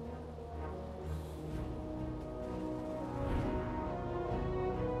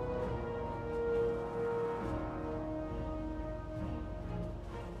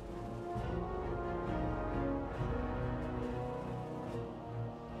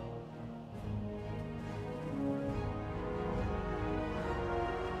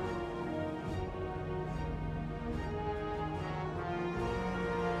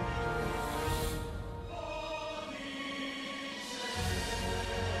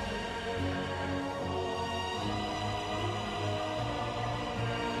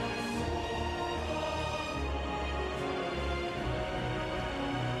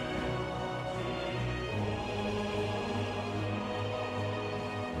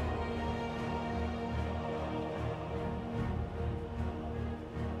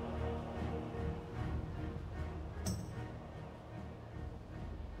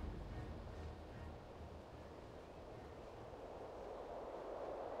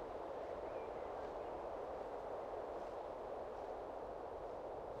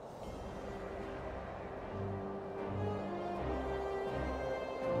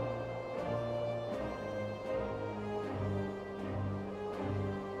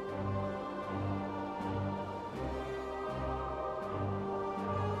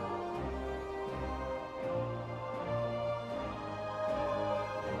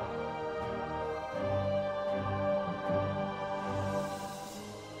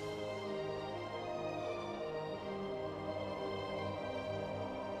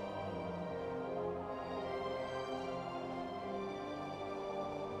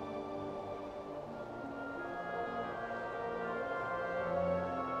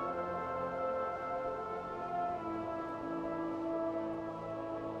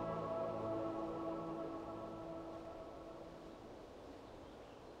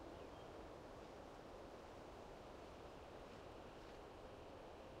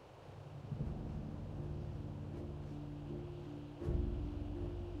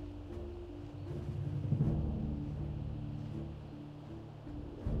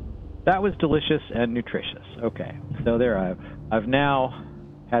 That was delicious and nutritious. Okay, so there I've now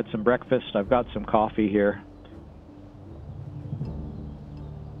had some breakfast. I've got some coffee here.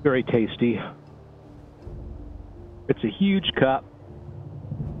 Very tasty. It's a huge cup.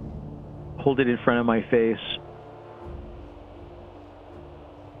 Hold it in front of my face.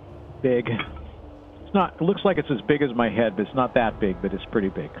 Big. It's not. It looks like it's as big as my head, but it's not that big. But it's pretty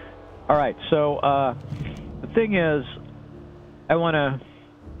big. All right. So the thing is, I want to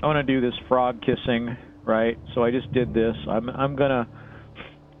do this frog kissing, right? So I just did this. I'm gonna.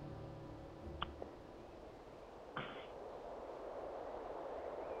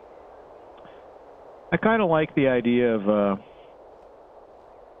 I kind of like the idea of.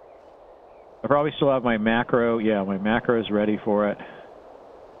 I probably still have my macro. Yeah, my macro is ready for it.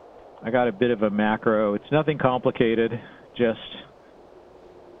 I got a bit of a macro. It's nothing complicated. Just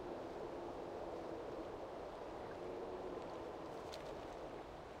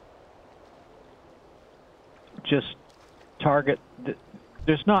target.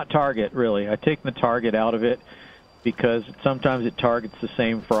 There's not target really. I take the target out of it because sometimes it targets the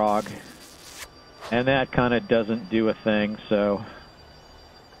same frog, and that kind of doesn't do a thing. So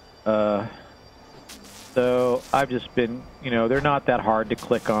I've just been, they're not that hard to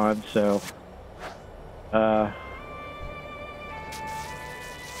click on. So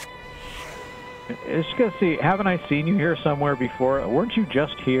just gonna see. Haven't I seen you here somewhere before? Weren't you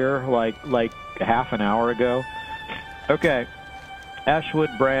just here like half an hour ago? Okay, Ashwood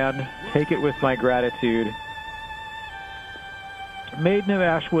Brand, take it with my gratitude. Maiden of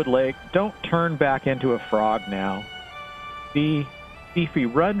Ashwood Lake, don't turn back into a frog now. Be free,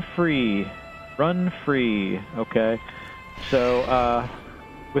 run free, okay? So,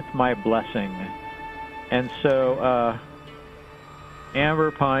 with my blessing. And so,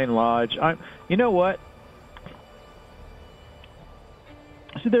 Amber Pine Lodge, you know what?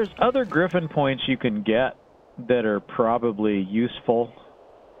 See, there's other Griffin points you can get that are probably useful.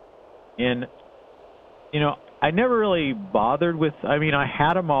 I never really bothered with, I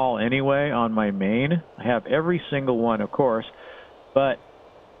had them all anyway on my main. I have every single one, of course, but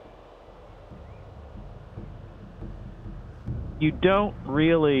you don't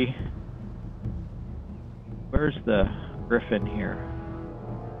really... Where's the Griffin here?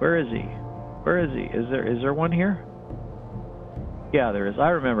 Where is he? Is there one here? Yeah, there is.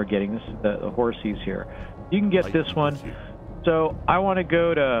 I remember getting this, the horsey's here. You can get this one. So I want to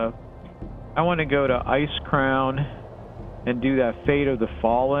go to I want to go to Ice Crown and do that Fate of the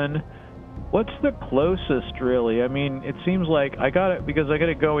Fallen. What's the closest, really? I mean, it seems like I got it because I got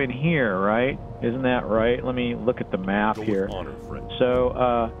to go in here, right? Isn't that right? Let me look at the map here.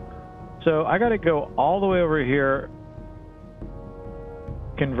 So, so I got to go all the way over here.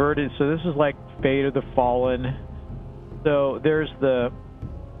 Converted. So this is like Fate of the Fallen. So there's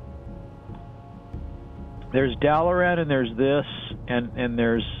Dalaran, and there's this, and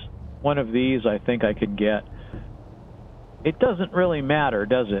there's one of these I think I could get. It doesn't really matter,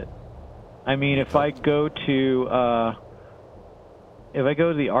 does it? I mean, if I go to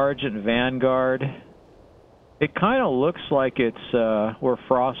the Argent Vanguard, it kind of looks like it's or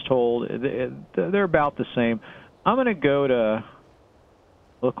Frosthold. They're about the same. I'm gonna go to.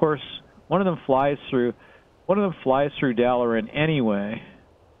 Well, of course, one of them flies through Dalaran anyway.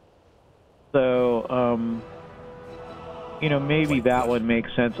 So, you know, maybe that one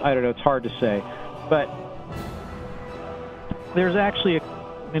makes sense. I don't know. It's hard to say, but there's actually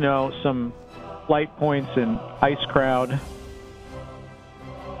some flight points in Ice Crown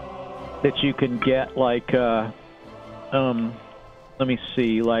that you can get, like, let me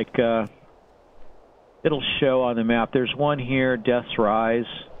see, like, it'll show on the map. There's one here, Death's Rise.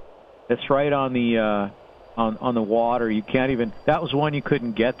 It's right on the on the water. You can't even. That was one you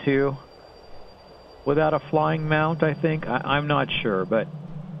couldn't get to without a flying mount, I think. I'm not sure, but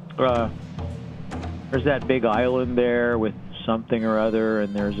there's that big island there with something or other,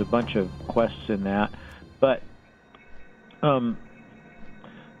 and there's a bunch of quests in that. But the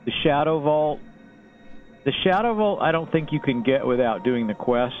Shadow Vault, I don't think you can get without doing the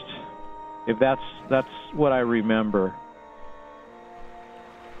quest. If that's what I remember.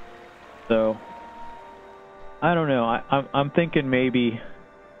 So I don't know. I'm thinking maybe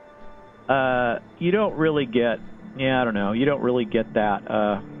you don't really get. Yeah, I don't know. You don't really get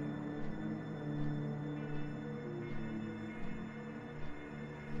that.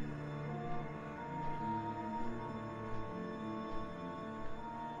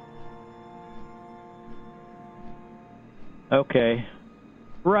 Okay.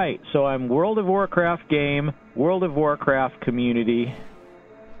 Right, so I'm World of Warcraft game, World of Warcraft community.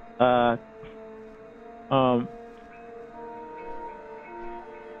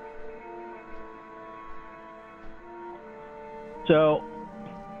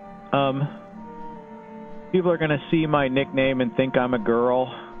 People are going to see my nickname and think I'm a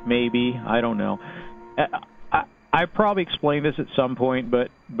girl, maybe. I don't know. I probably explained this at some point, but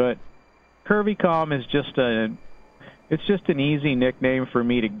curvycom is just it's just an easy nickname for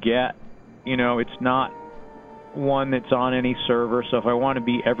me to get. You know, it's not one that's on any server, so if I want to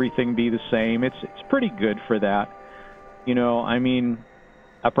be everything be the same, it's pretty good for that. You know, I mean,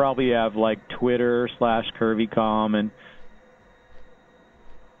 I probably have like Twitter/curvycom, and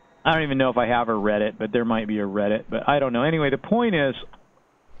I don't even know if I have a Reddit, but there might be a Reddit, but I don't know. Anyway, the point is,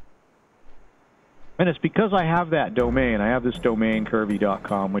 and it's because I have that domain. I have this domain,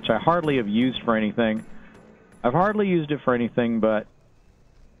 curvy.com, which I hardly have used for anything. I've hardly used it for anything, but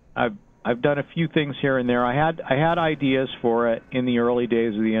I've done a few things here and there. I had ideas for it in the early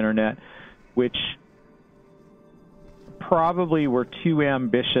days of the internet, which probably were too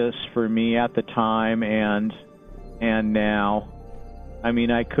ambitious for me at the time and now. I mean,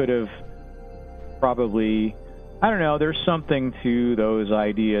 I could have probably, I don't know, there's something to those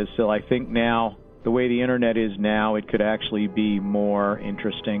ideas. So I think now, the way the internet is now, it could actually be more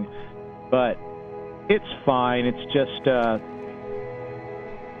interesting. But it's fine. It's just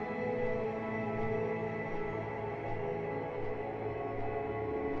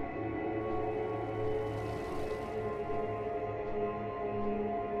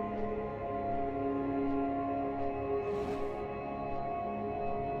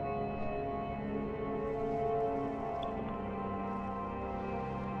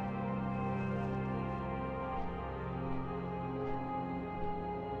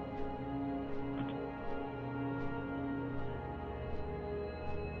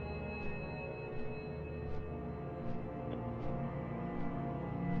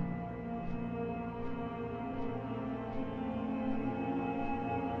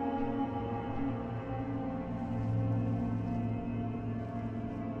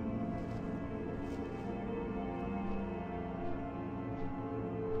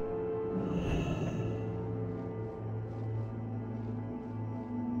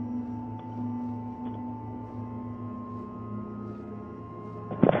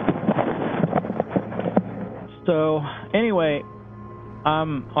so anyway,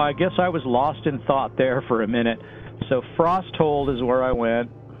 I guess I was lost in thought there for a minute. So Frosthold is where I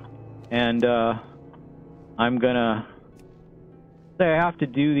went, and I'm gonna say I have to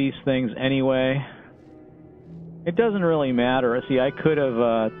do these things anyway. It doesn't really matter. See, I could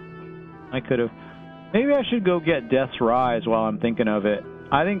have, maybe I should go get Death's Rise while I'm thinking of it.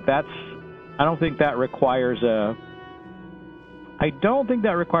 I don't think that requires a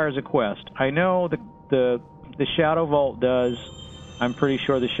quest. I know the Shadow Vault does. I'm pretty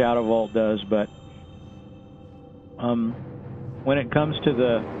sure the Shadow Vault does, but when it comes to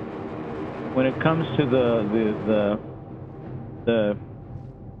the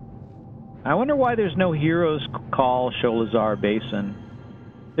I wonder why there's no Heroes Call Sholazar Basin.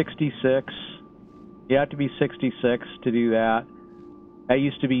 66. You have to be 66 to do that. That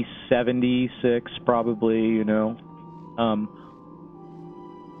used to be 76, probably, you know.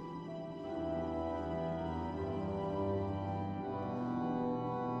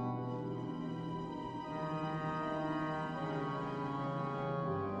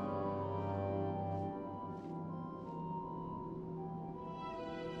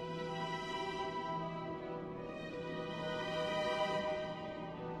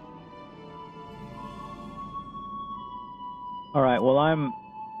 All right, well,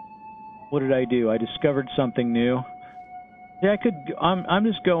 what did I do? I discovered something new. Yeah, I'm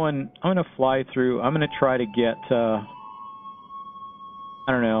just going, I'm going to fly through. I'm going to try to get, I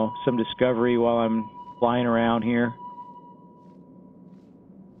don't know, some discovery while I'm flying around here.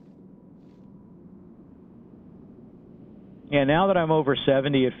 Yeah, now that I'm over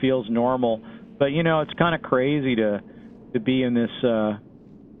 70, it feels normal. But, you know, it's kind of crazy to be in this,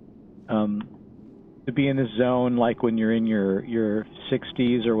 to be in this zone, like when you're in your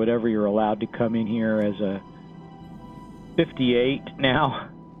 60s or whatever, you're allowed to come in here as a 58 now.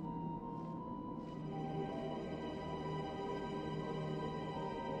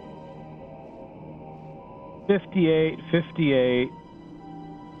 '58,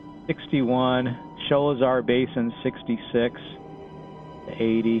 61, Sholazar Basin 66 to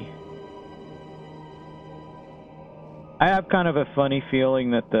 80. I have kind of a funny feeling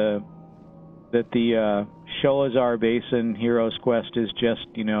that the Sholazar Basin Heroes Quest is just,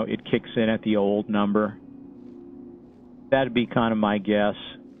 you know, it kicks in at the old number. That'd be kind of my guess.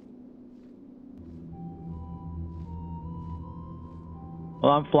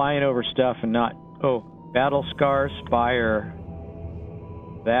 Well, I'm flying over stuff and not... Oh, Battle Scar Spire.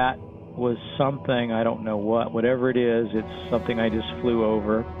 That was something, I don't know what. Whatever it is, it's something I just flew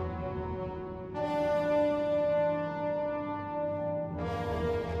over.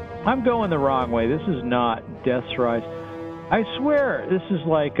 I'm going the wrong way. This is not Death's Rise. I swear this is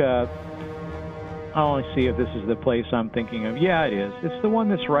like I'll only see if this is the place I'm thinking of. Yeah, it is. It's the one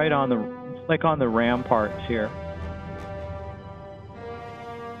that's right on it's like on the ramparts here.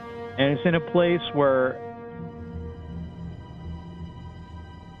 And it's in a place where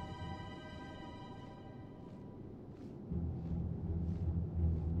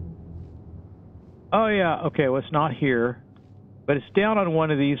oh yeah, okay, well it's not here. But it's down on one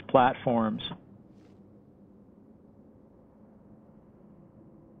of these platforms.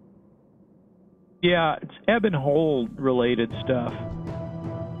 Yeah, it's ebb and hold related stuff.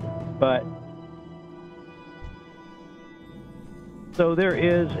 But so there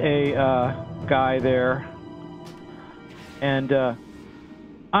is a guy there, and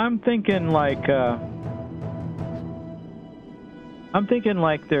I'm thinking like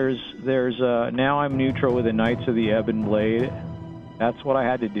there's now I'm neutral with the Knights of the Ebon Blade. That's what I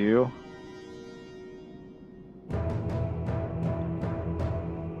had to do.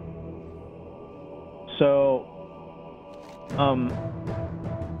 So, if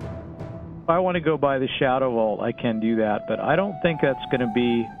I want to go by the Shadow Vault, I can do that, but I don't think that's going to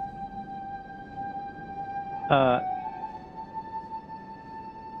be... I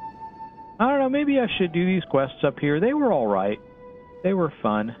don't know, maybe I should do these quests up here. They were all right. They were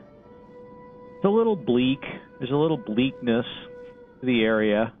fun. It's a little bleak. There's a little bleakness to the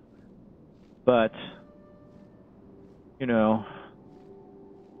area, but, you know,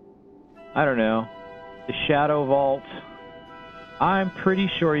 I don't know. The Shadow Vault, I'm pretty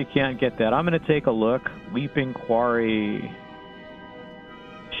sure you can't get that. I'm going to take a look. Weeping Quarry.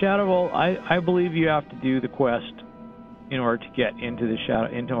 Shadow Vault, I believe you have to do the quest in order to get into the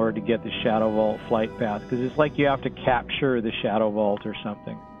Shadow Vault flight path, because it's like you have to capture the Shadow Vault or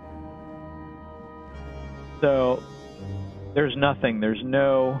something. So there's nothing. There's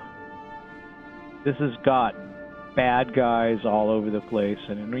no... This has got bad guys all over the place,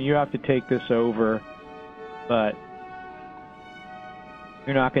 and you have to take this over, but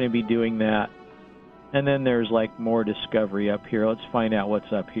you're not going to be doing that. And then there's like more discovery up here. Let's find out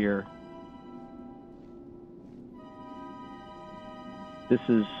what's up here. This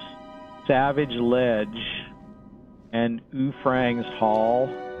is Savage Ledge. and Ufrang's Hall.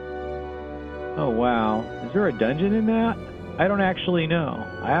 Oh wow, is there a dungeon in that? I don't actually know.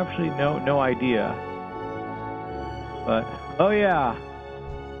 I actually no idea. But oh yeah,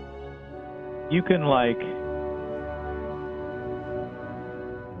 you can like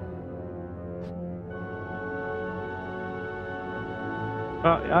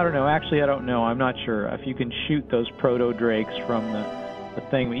I don't know. Actually, I don't know. I'm not sure if you can shoot those proto drakes from the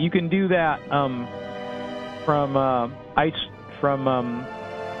thing. But you can do that from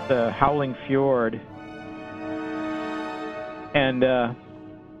the Howling Fjord, and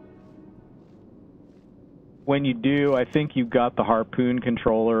when you do, I think you've got the harpoon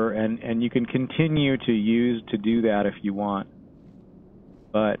controller, and you can continue to do that if you want.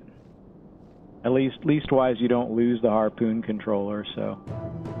 But at leastwise, you don't lose the harpoon controller, so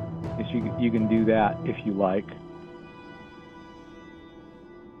I guess you can do that if you like.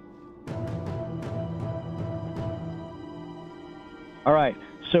 All right,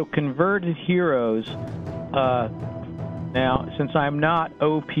 so converted heroes. Now, since I'm not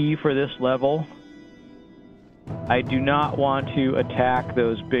OP for this level, I do not want to attack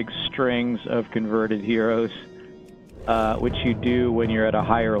those big strings of converted heroes, which you do when you're at a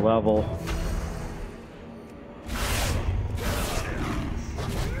higher level.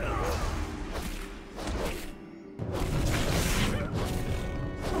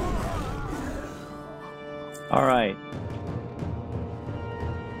 All right.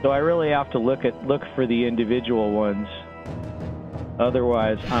 So I really have to look for the individual ones.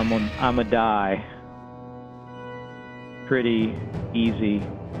 Otherwise, I'm a die. Pretty easy.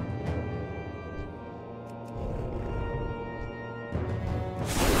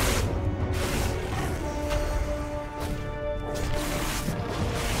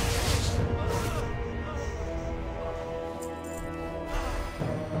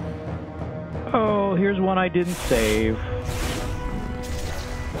 Oh, here's one I didn't save.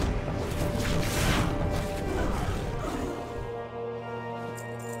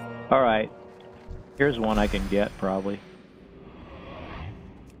 All right, here's one I can get probably.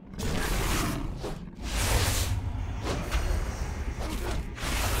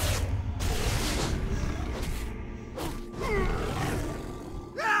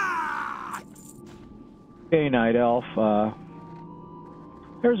 Okay, Night Elf.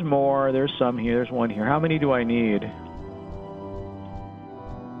 There's more. There's some here. There's one here. How many do I need?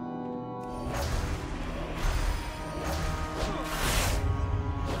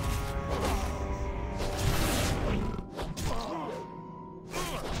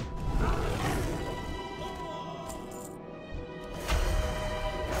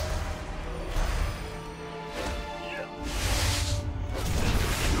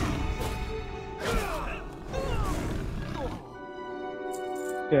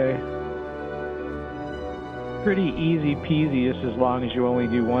 Okay. Pretty easy peasy, just as long as you only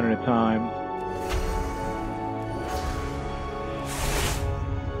do one at a time.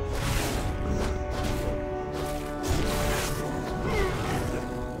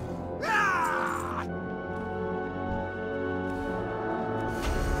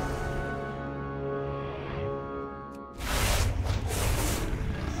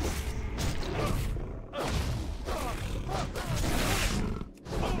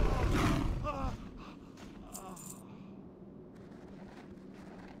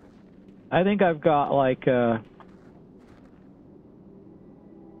 I think I've got like where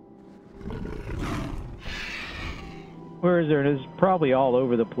is there? It is probably all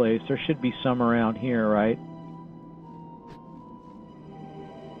over the place. There should be some around here, right?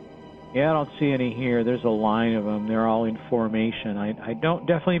 Yeah, I don't see any here. There's a line of them. They're all in formation. I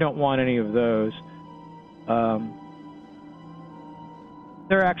definitely don't want any of those.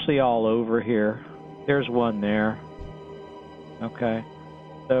 They're actually all over here. There's one there. Okay.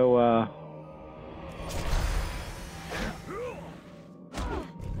 So,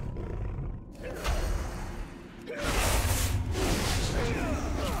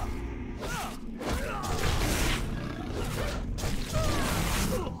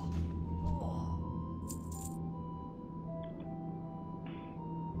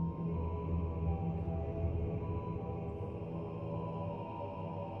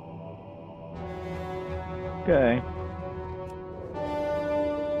 okay.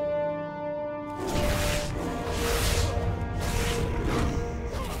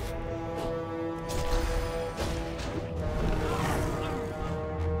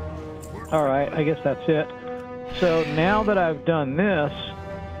 All right, I guess that's it. So now that I've done this,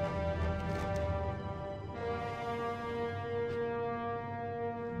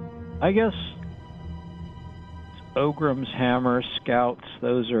 I guess Ogrim's Hammer, Scouts,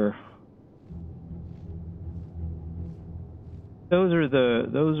 those are those are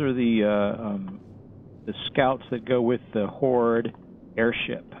the scouts that go with the Horde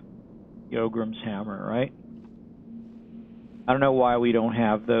airship, the Ogrim's Hammer, right? I don't know why we don't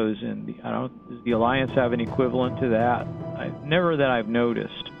have those in the. Does the Alliance have an equivalent to that? Never that I've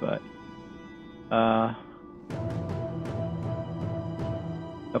noticed, but the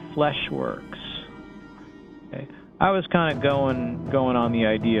Fleshworks. Okay, I was kind of going on the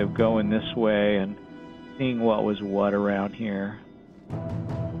idea of going this way and seeing what was what around here,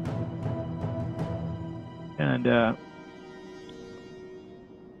 and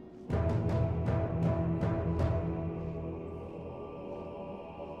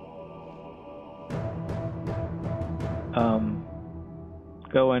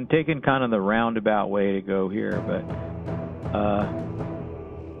going taking kind of the roundabout way to go here, but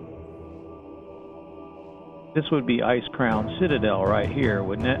this would be Ice Crown Citadel right here,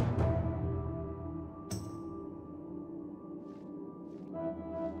 wouldn't it?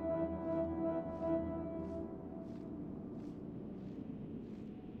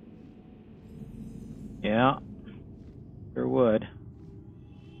 Yeah, sure would.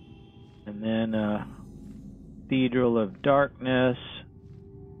 And then Cathedral of Darkness.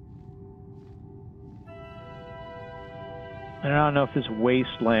 I don't know if this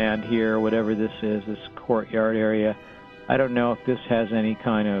wasteland here, whatever this is, this courtyard area, I don't know if this has any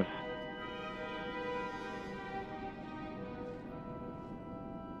kind of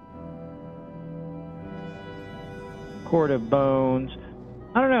Court of Bones.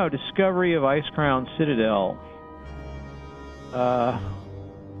 I don't know, Discovery of Ice Crown Citadel.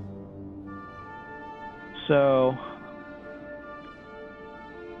 So,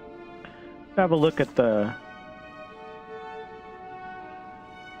 let's have a look at the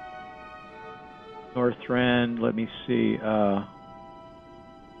Northrend. Let me see.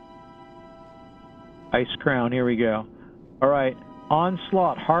 Ice Crown, here we go. All right,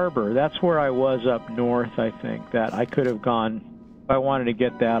 Onslaught Harbor. That's where I was up north, I think. That I could have gone, if I wanted to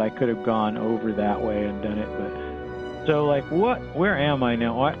get that, I could have gone over that way and done it. But so, like, where am I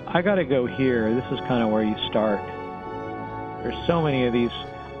now? I got to go here. This is kind of where you start. There's so many of these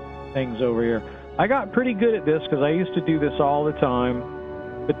things over here. I got pretty good at this because I used to do this all the time.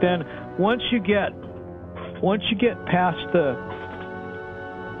 But then once you get past the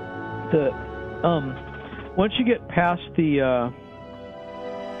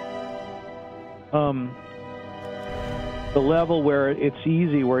level where it's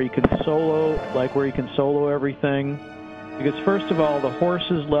easy, where you can solo everything, because first of all, the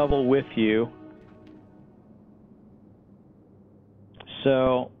horses level with you,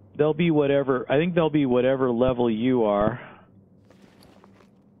 so they'll be whatever. I think they'll be whatever level you are.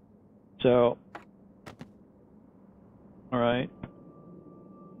 So, all right.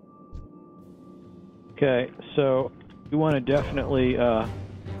 Okay, so you want to definitely oh,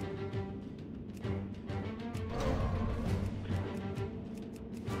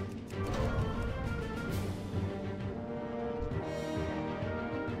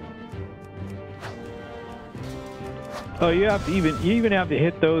 you even have to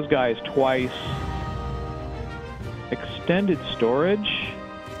hit those guys twice. Extended storage?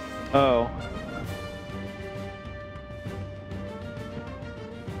 Oh.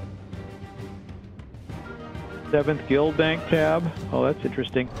 Seventh Guild Bank tab. Oh, that's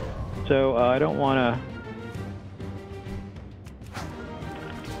interesting. So I don't want to.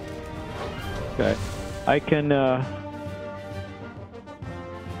 Okay, I can.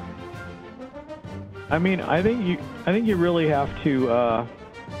 I mean, I think you really have to.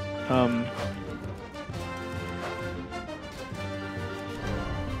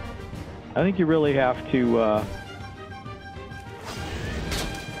 I think you really have to.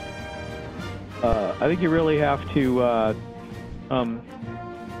 I think you really have to.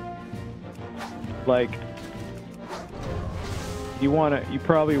 Like, you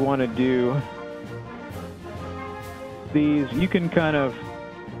probably want to do these. You can kind of.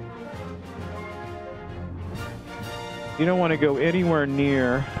 You don't want to go anywhere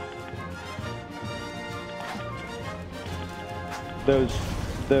near those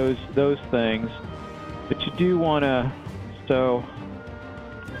things, but you do want to. So,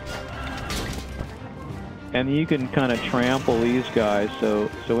 and you can kind of trample these guys. So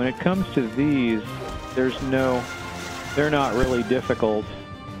when it comes to these, they're not really difficult.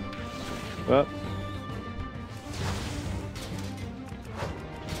 Well,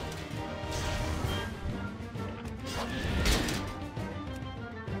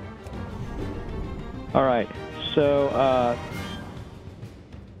 all right, so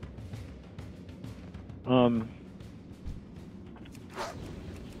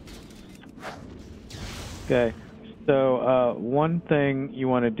okay, So one thing you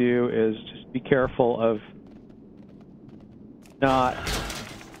want to do is just be careful of not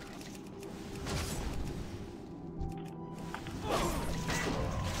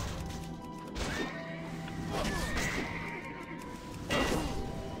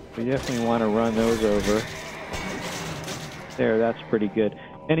we definitely want to run those over. There, that's pretty good.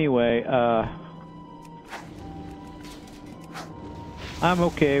 Anyway, I'm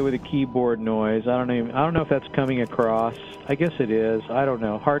okay with a keyboard noise. I don't know if that's coming across. I guess it is. I don't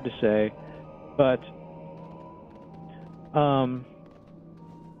know. Hard to say. But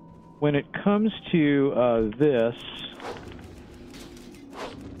when it comes to this,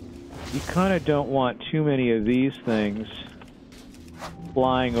 you kind of don't want too many of these things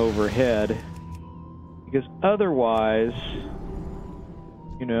flying overhead, because otherwise,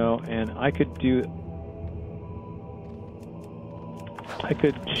 you know, and I could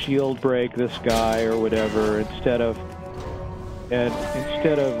shield break this guy or whatever instead of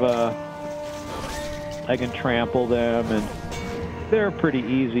I can trample them, and they're pretty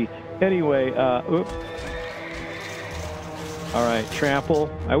easy. Anyway, oops. All right, trample.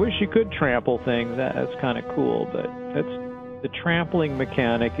 I wish you could trample things. That's kind of cool, but the trampling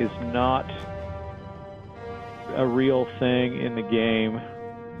mechanic is not a real thing in the game,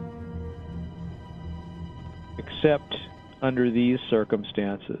 except under these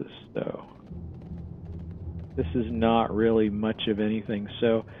circumstances. So this is not really much of anything.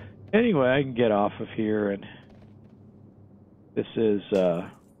 So anyway, I can get off of here, and this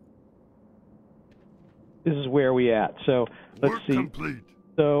is where we at. So let's see. Complete.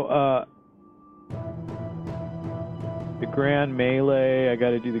 So the grand melee, I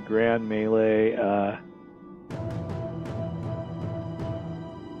got to do the grand melee.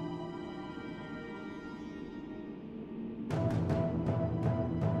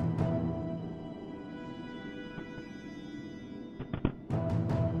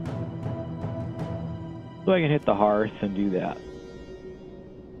 So I can hit the hearth and do that.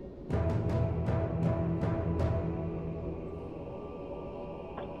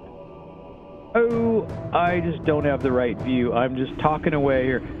 Oh, I just don't have the right view. I'm just talking away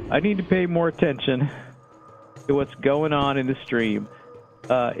here. I need to pay more attention to what's going on in the stream.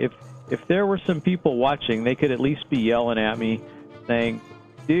 If there were some people watching, they could at least be yelling at me, saying,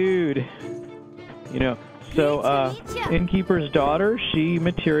 "Dude," you know. So, Innkeeper's daughter, she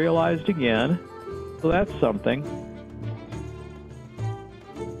materialized again. So that's something.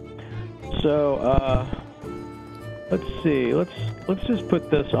 So, let's see. Let's just put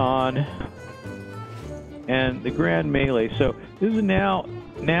this on. And the grand melee. So this is now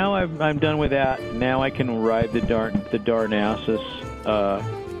I'm done with that. Now I can ride the Darnassus,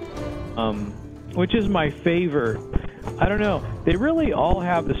 which is my favorite. I don't know. They really all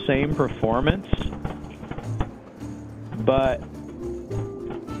have the same performance, but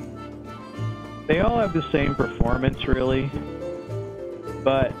they all have the same performance, really.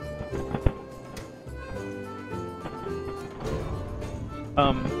 But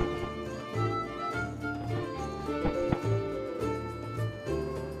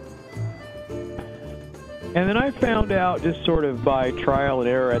and then I found out, just sort of by trial and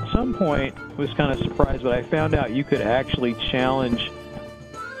error, at some point, I was kind of surprised, but I found out you could actually challenge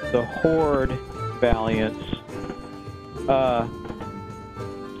the Horde Valiants.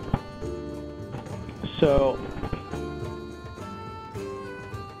 So...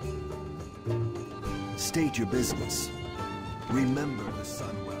 State your business. Remember the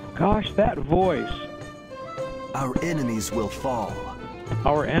sun well. Gosh, that voice. Our enemies will fall.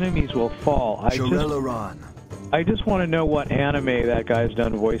 Our enemies will fall. I just want to know what anime that guy's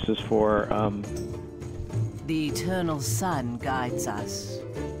done voices for. The eternal sun guides us.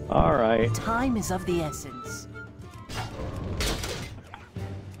 All right. Time is of the essence.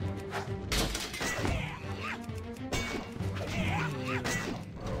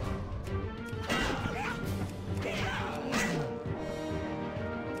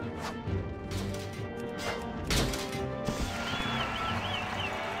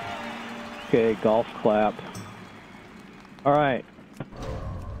 Okay, golf clap. All right.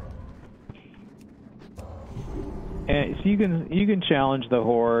 And so you can challenge the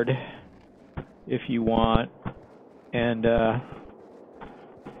Horde if you want, and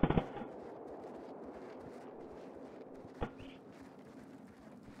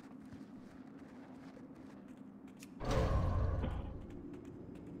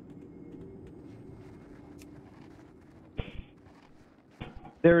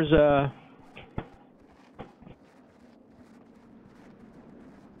there's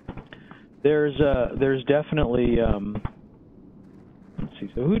definitely let's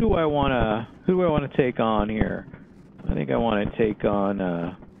see. So who do I want to take on here? I think I want to take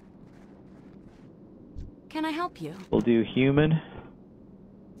on, Can I help you? we'll do human.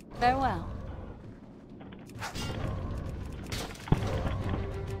 Farewell.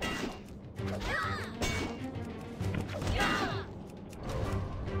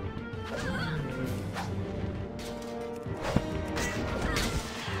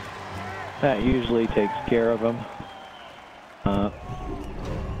 That usually takes care of them.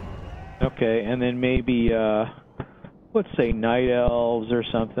 Okay, and then maybe, let's say night elves or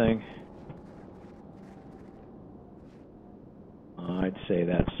something. I'd say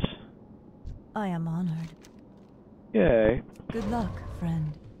that's... I am honored. Yay. Good luck,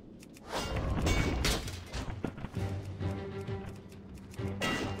 friend.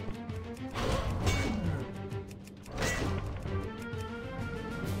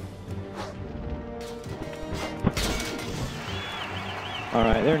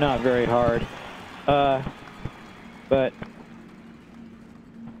 Alright, they're not very hard. But...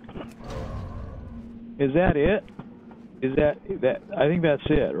 Is that it? Is that... I think that's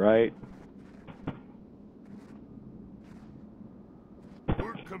it, right?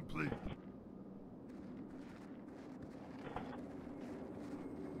 Work complete.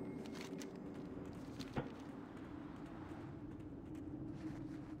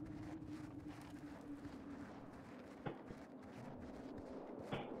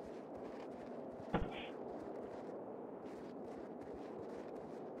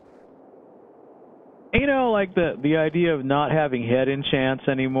 You know, like the idea of not having head enchants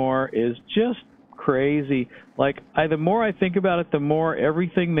anymore is just crazy. Like, the more I think about it, the more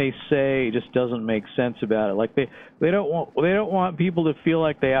everything they say just doesn't make sense about it. Like they don't want people to feel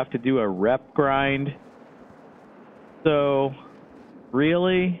like they have to do a rep grind. So,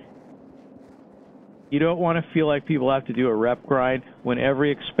 really, you don't want to feel like people have to do a rep grind when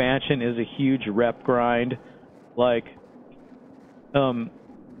every expansion is a huge rep grind. Like,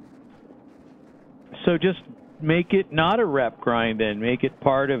 so just make it not a rep grind then. Make it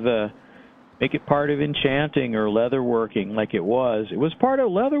part of enchanting or leatherworking like it was. It was part of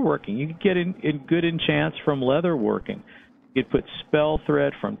leatherworking. You could get in good enchants from leatherworking. You could put spell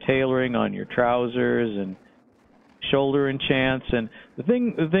thread from tailoring on your trousers and shoulder enchants. And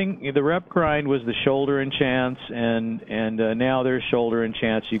the rep grind was the shoulder enchants, and now there's shoulder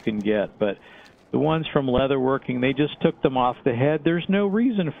enchants you can get. But the ones from leatherworking, they just took them off the head. There's no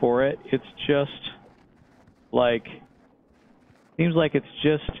reason for it. It's just like, seems like it's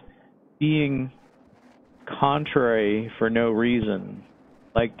just being contrary for no reason.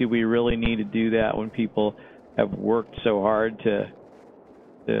 Like, do we really need to do that when people have worked so hard to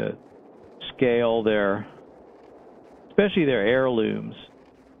scale their, especially their heirlooms,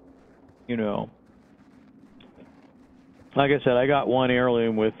 you know? Like I said, I got one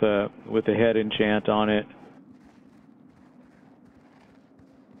heirloom with a head enchant on it.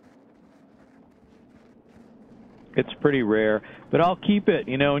 It's pretty rare, but I'll keep it,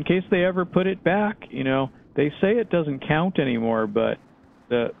 you know, in case they ever put it back. You know, they say it doesn't count anymore, but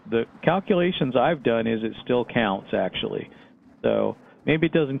the calculations I've done is it still counts, actually. So maybe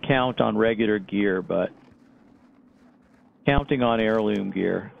it doesn't count on regular gear, but counting on heirloom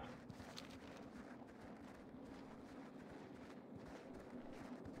gear.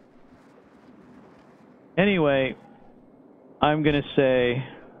 Anyway, I'm going to say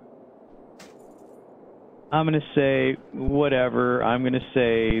whatever. I'm going to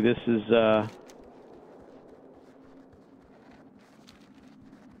say this is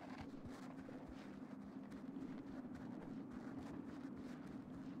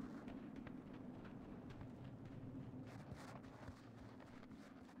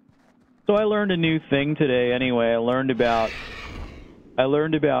so I learned a new thing today anyway. I learned about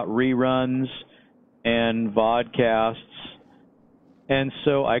reruns and vodcasts. And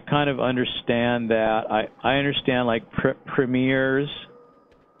so I kind of understand that. I understand, like, premieres.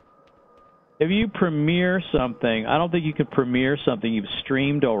 If you premiere something, I don't think you can premiere something you've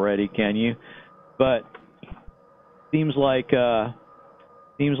streamed already, can you? But seems like that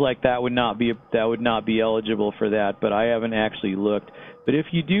would not be eligible for that. But I haven't actually looked. But if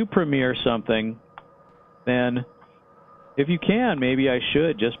you do premiere something, then if you can, maybe I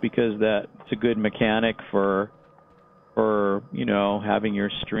should, just because that's a good mechanic for you know, having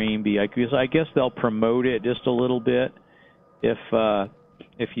your stream be, because I guess they'll promote it just a little bit if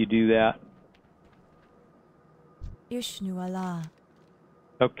you do that. Ishnu Allah.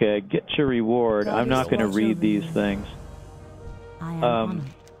 Okay, get your reward. I'm not going to read these things. I am honored.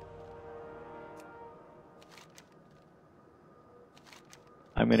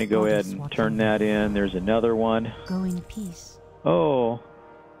 I'm going to go ahead and turn that in. There's another one. Go in peace. Oh,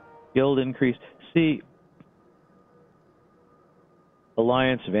 guild increase. See,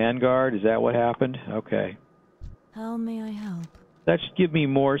 Alliance Vanguard, is that what happened? Okay. How may I help? That should give me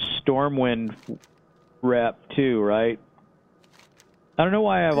more Stormwind rep too, right? I don't know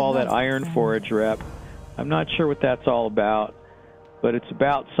why I have all that Iron Forge rep. I'm not sure what that's all about, but it's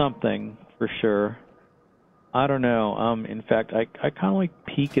about something for sure. I don't know. In fact, I kind of like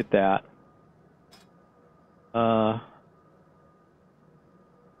peek at that.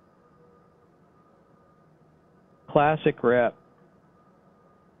 Classic rep.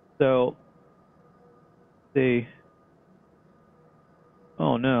 So,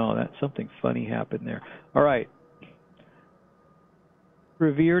 oh no, that's something funny happened there. All right.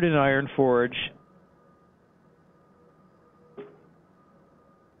 Revered in Iron Forge.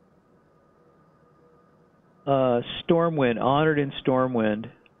 Stormwind, honored in Stormwind.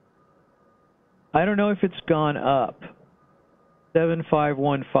 I don't know if it's gone up.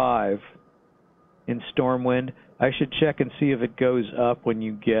 7515 in Stormwind. I should check and see if it goes up when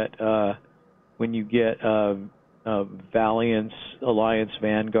you get Valiance Alliance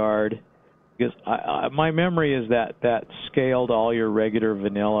Vanguard. Because my memory is that scaled all your regular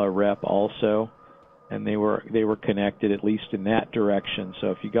vanilla rep also, and they were connected at least in that direction.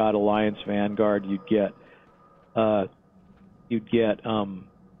 So if you got Alliance Vanguard, you'd get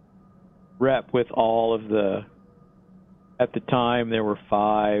rep with all of the. At the time there were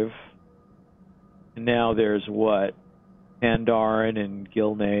 5, and now there's what, Pandaren and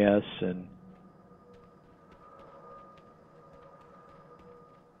Gilneas and.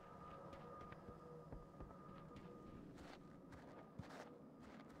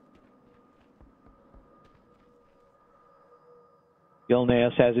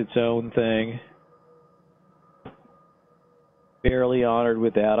 Gilneas has its own thing. Barely honored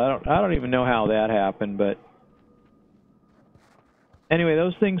with that. I don't even know how that happened, but anyway,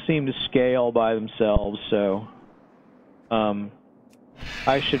 those things seem to scale by themselves, so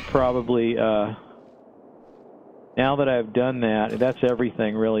I should probably now that I've done that, that's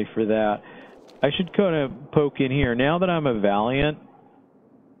everything really for that. I should kind of poke in here. Now that I'm a Valiant,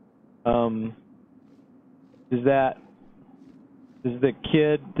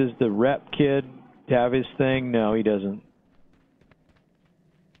 does the rep kid have his thing? No, he doesn't.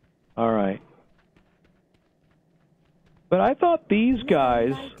 All right. But I thought these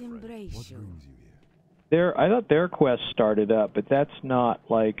guys, I thought their quest started up, but that's not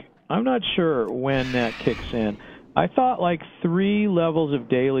like, I'm not sure when that kicks in. I thought like 3 levels of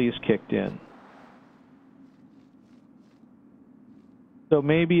dailies kicked in. So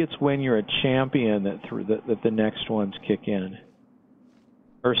maybe it's when you're a champion that the next ones kick in.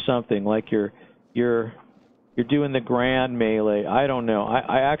 Or something, like you're doing the grand melee. I don't know.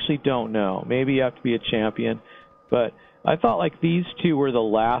 I actually don't know. Maybe you have to be a champion. But I thought like these 2 were the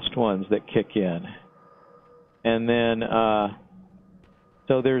last ones that kick in. And then,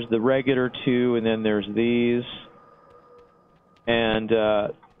 so there's the regular 2, and then there's these. And,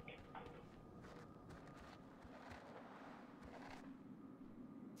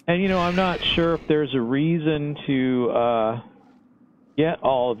 you know, I'm not sure if there's a reason to get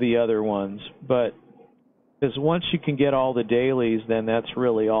all of the other ones, but because once you can get all the dailies, then that's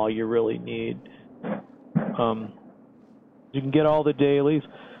really all you really need. You can get all the dailies.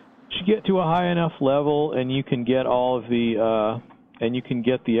 You get to a high enough level, and you can get all of the, and you can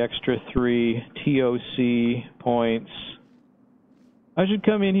get the extra 3 TOC points. I should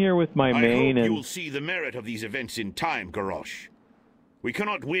come in here with my main. I hope you'll see the merit of these events in time, Garrosh. We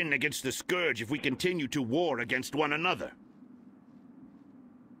cannot win against the Scourge if we continue to war against one another.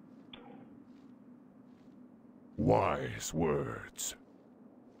 Wise words.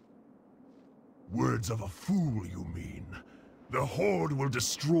 Words of a fool, you mean? The Horde will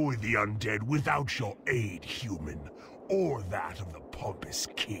destroy the undead without your aid, human, or that of the pompous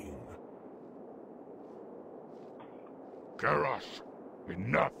king. Garrosh,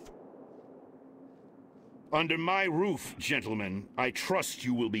 enough. Under my roof, gentlemen, I trust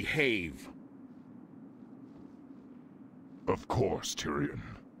you will behave. Of course, Tyrion.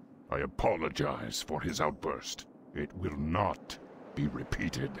 I apologize for his outburst. It will not be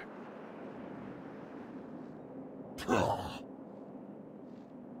repeated.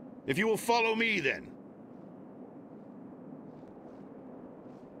 If you will follow me, then.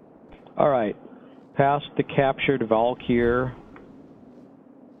 All right. Past the captured Valkyr,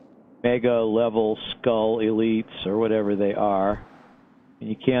 mega level skull elites, or whatever they are. And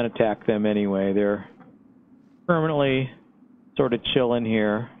you can't attack them anyway. They're permanently sort of chilling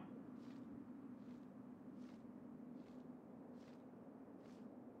here.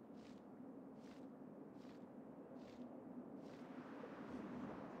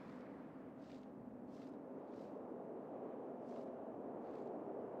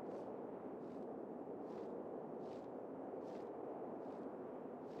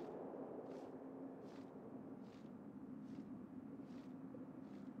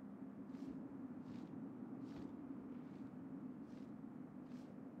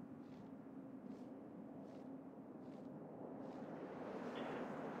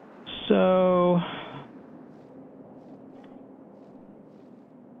 So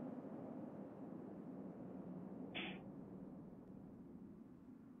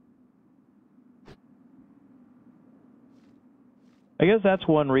I guess that's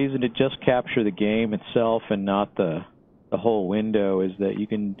one reason to just capture the game itself and not the whole window, is that you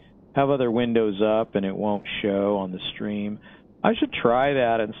can have other windows up and it won't show on the stream. I should try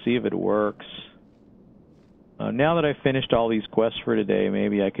that and see if it works. Now that I've finished all these quests for today,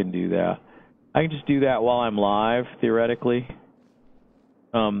 maybe I can do that. I can just do that while I'm live, theoretically.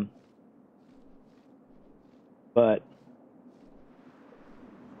 But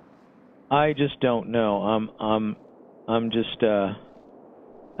I just don't know. I'm just I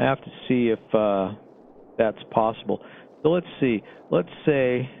have to see if that's possible. So let's see. Let's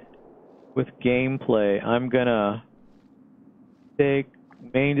say with gameplay, I'm gonna take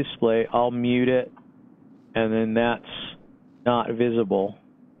main display, I'll mute it, and then that's not visible.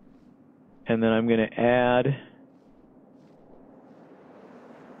 And then I'm gonna add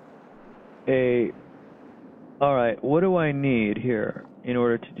a, all right, what do I need here in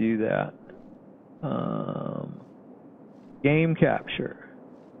order to do that? Game capture.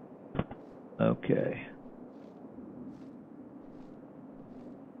 Okay.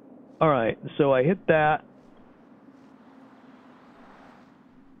 All right, so I hit that.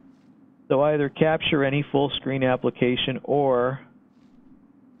 So either capture any full screen application or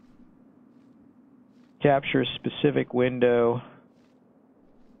capture a specific window.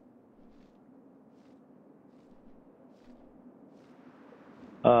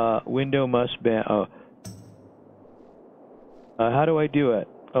 Window must be, how do I do it?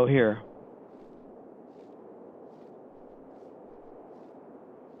 Oh, here.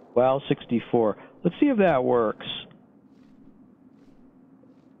 WoW 64. Let's see if that works.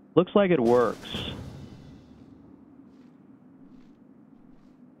 Looks like it works.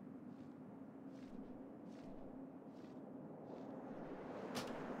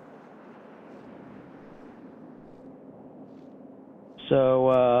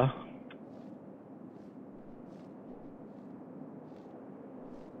 So,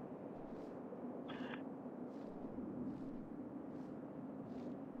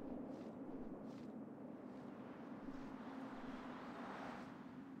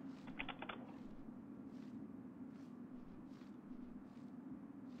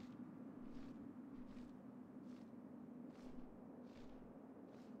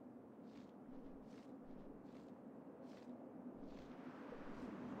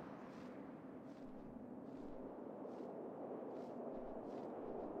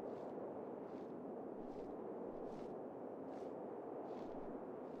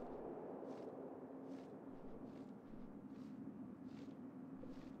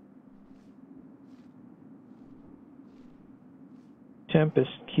 Tempest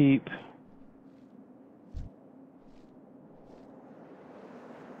Keep.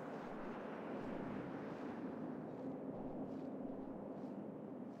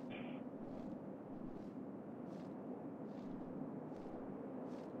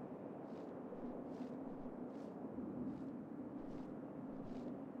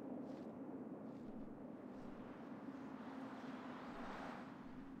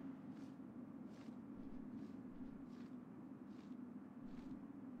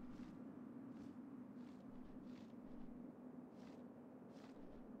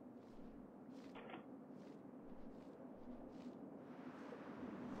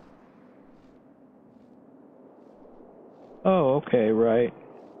 Oh, okay, right.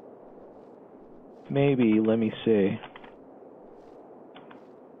 Maybe, let me see.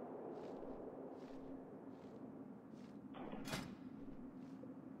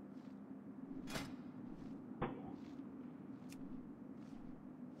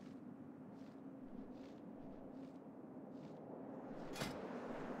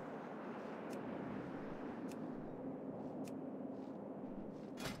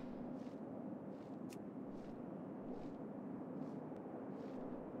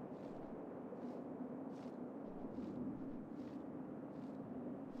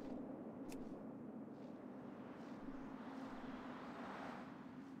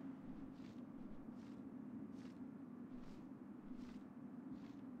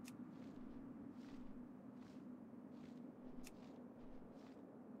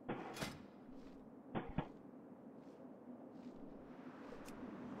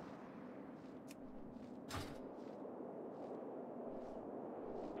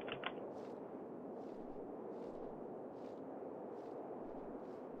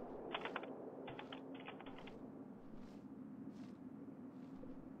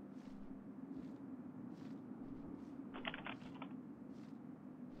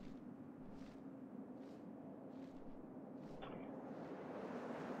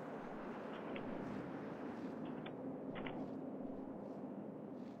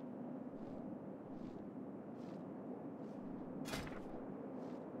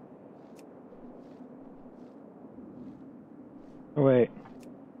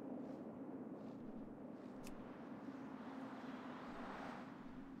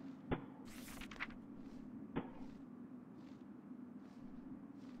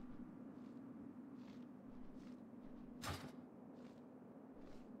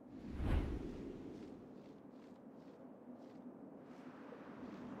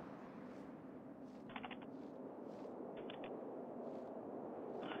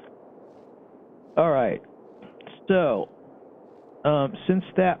 All right. So, since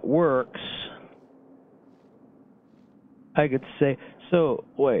that works, I could say, so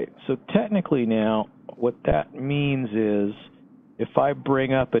technically now, what that means is if I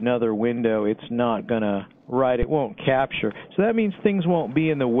bring up another window, it's not going to, it won't capture. So that means things won't be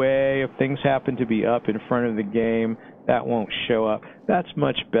in the way. If things happen to be up in front of the game, that won't show up. That's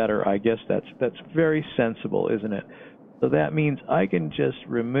much better, I guess. That's very sensible, isn't it? So that means I can just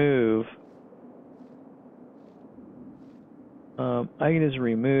remove,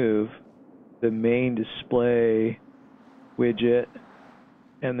 the main display widget,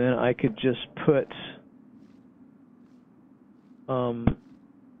 and then I could just put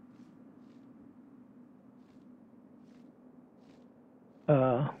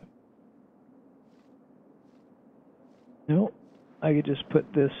no, I could just put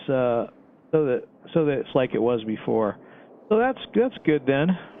this so that it's like it was before. So that's good then.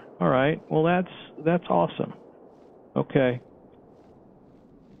 All right. Well, that's awesome. Okay.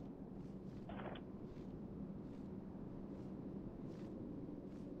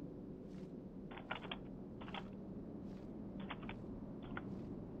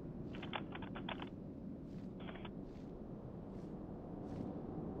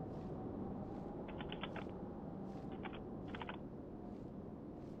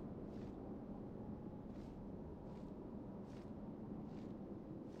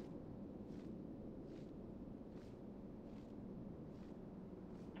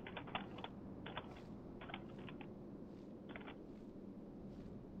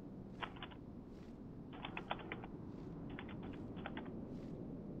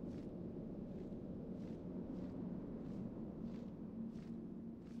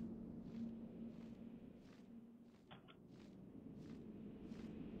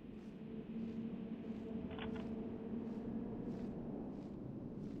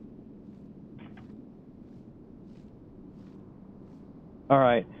 All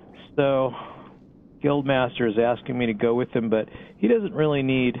right, so Guildmaster is asking me to go with him, but he doesn't really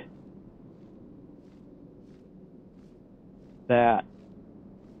need that.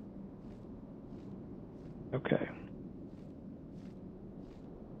 Okay.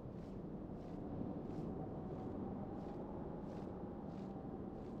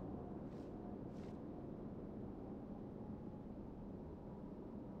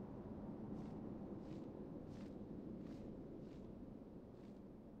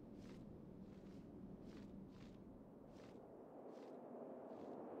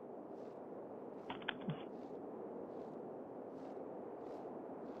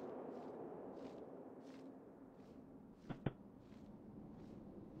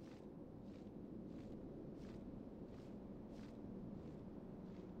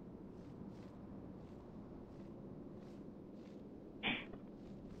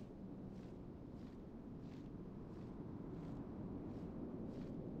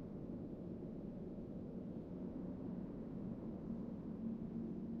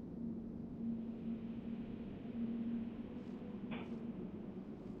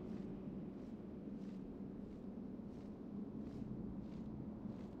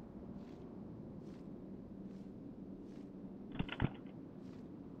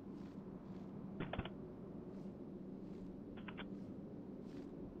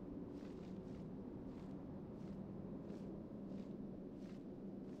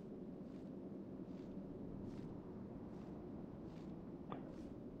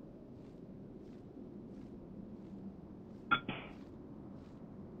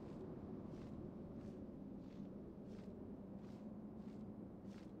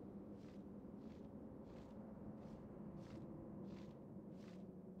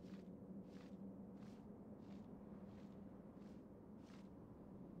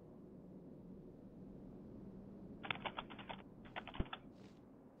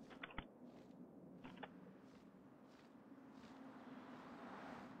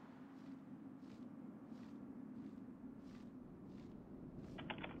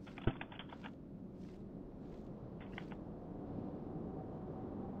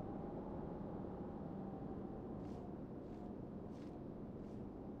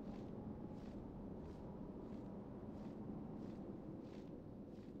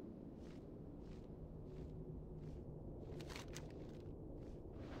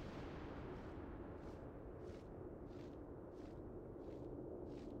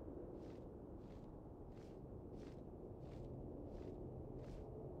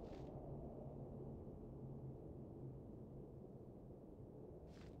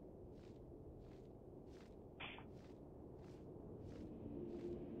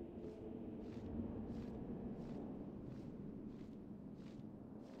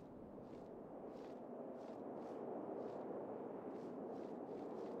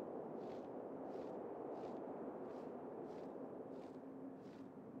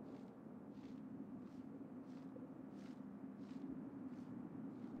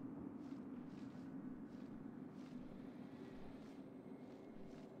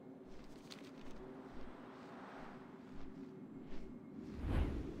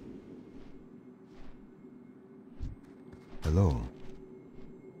 Hello.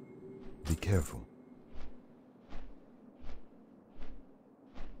 Be careful.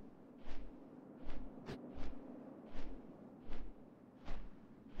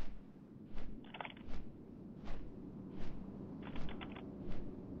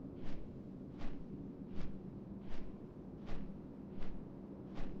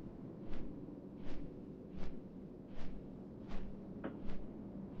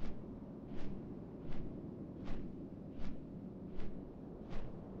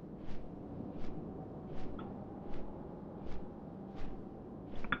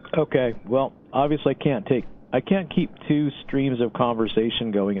 Okay, well, obviously I can't keep two streams of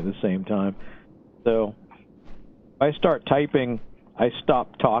conversation going at the same time. So, if I start typing, I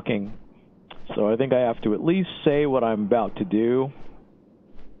stop talking. So I think I have to at least say what I'm about to do.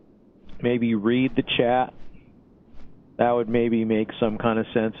 Maybe read the chat. That would maybe make some kind of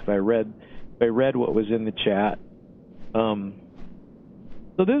sense if I read what was in the chat. So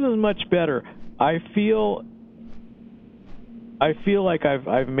this is much better. I feel like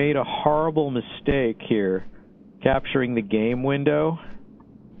I've made a horrible mistake here capturing the game window,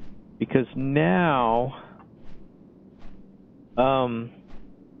 because now I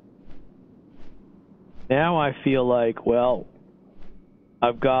feel like, well,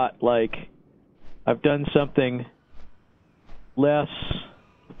 I've done something less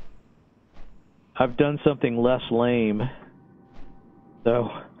lame.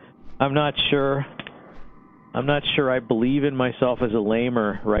 So I'm not sure I believe in myself as a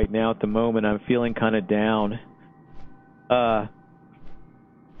lamer right now at the moment. I'm feeling kind of down.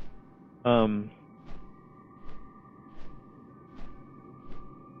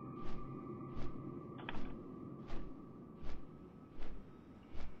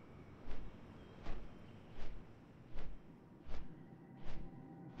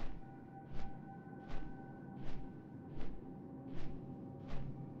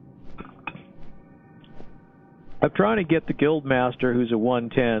 I'm trying to get the guild master, who's a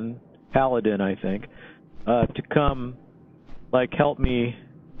 110 paladin, I think, to come, like, help me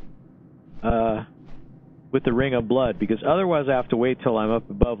with the Ring of Blood, because otherwise I have to wait till I'm up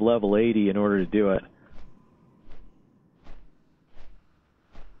above level 80 in order to do it.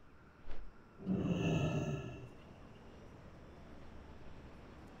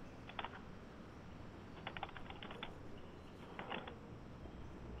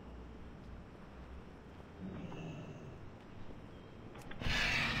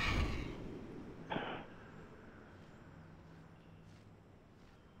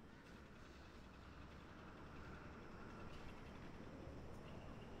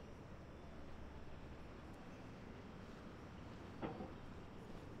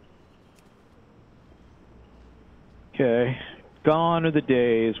 Okay, gone are the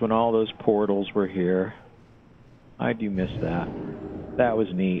days when all those portals were here. I do miss that. That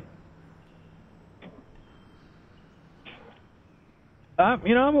was neat.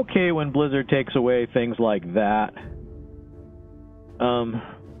 You know, I'm okay when Blizzard takes away things like that.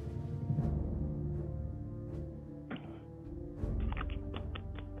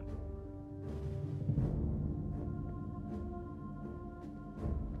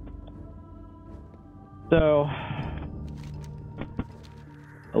 So,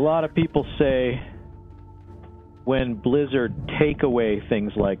 a lot of people say when Blizzard take away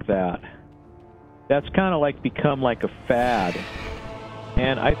things like that, that's kind of like become like a fad.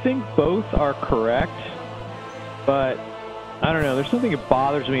 And I think both are correct, but I don't know, there's something that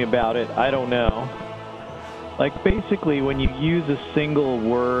bothers me about it. I don't know. Like, basically, when you use a single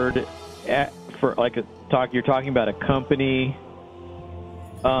word for like you're talking about a company,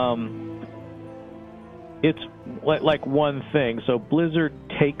 it's like one thing. So Blizzard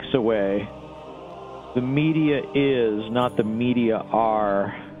takes away. The media is, not the media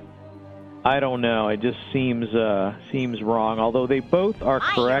are. I don't know. It just seems wrong. Although they both are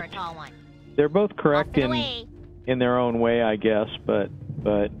correct. They're both correct in their own way, I guess. But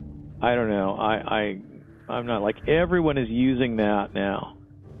I don't know. I'm not, like, everyone is using that now.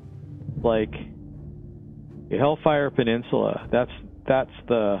 Like Hellfire Peninsula. That's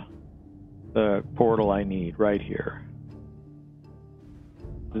the portal I need right here.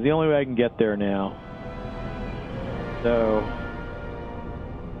 It's the only way I can get there now. So,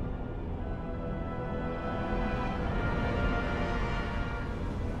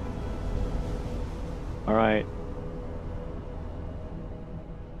 all right.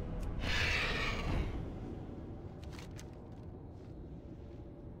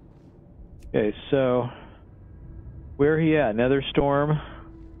 Okay, so where he at? Netherstorm.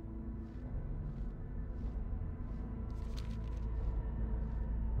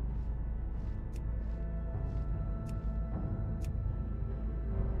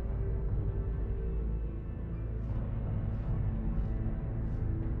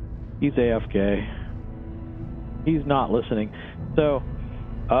 He's AFK. He's not listening. So,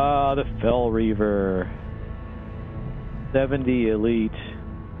 the Fell Reaver. 70 elite.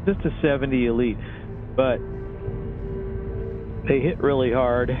 Just a 70 elite. But they hit really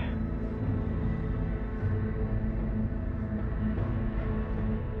hard.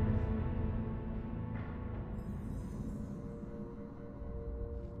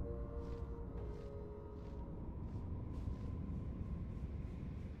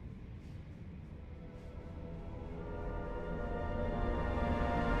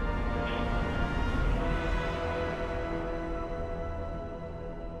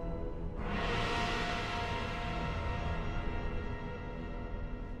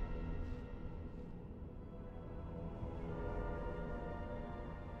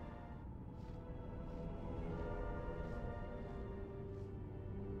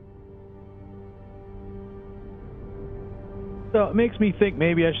 So it makes me think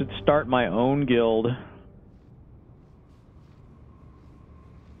maybe I should start my own guild.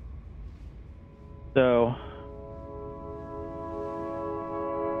 So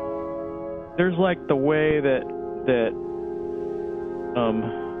there's like the way that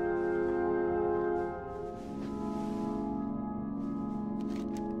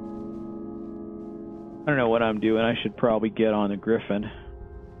I don't know what I'm doing. I should probably get on a griffin. If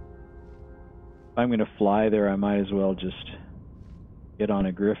I'm going to fly there, I might as well just get on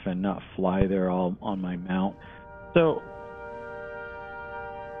a griffin, not fly there all on my mount. So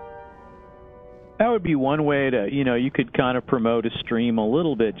that would be one way to, you know, you could kind of promote a stream a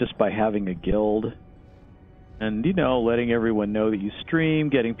little bit just by having a guild. And, you know, letting everyone know that you stream,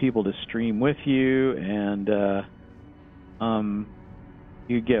 getting people to stream with you, and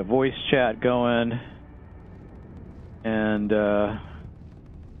you get voice chat going. And that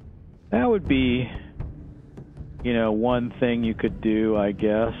would be, you know, one thing you could do, I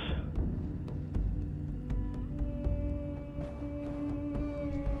guess.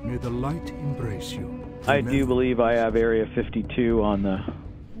 May the light embrace you. I do believe I have Area 52 on the...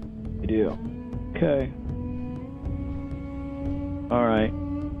 I do. Okay. All right.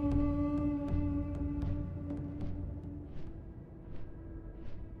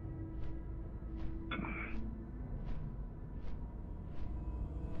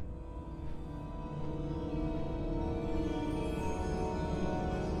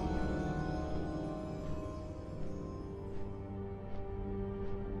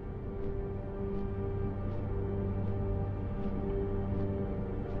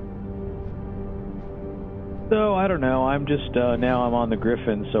 So, I don't know, I'm just, now I'm on the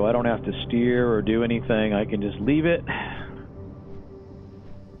Griffin, so I don't have to steer or do anything. I can just leave it.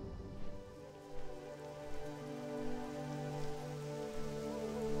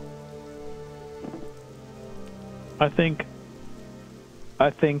 I think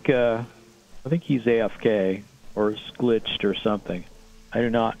he's AFK, or glitched or something. I do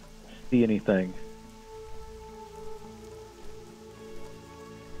not see anything.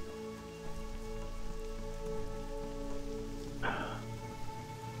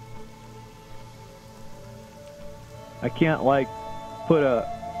 I can't like put a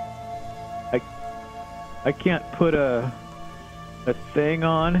I can't put a thing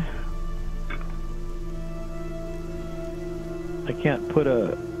on. I can't put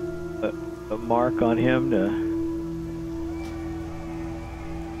a mark on him to.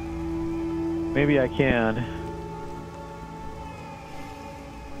 Maybe I can.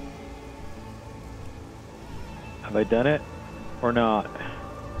 Have I done it or not?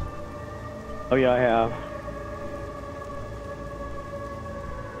 Oh yeah, I have.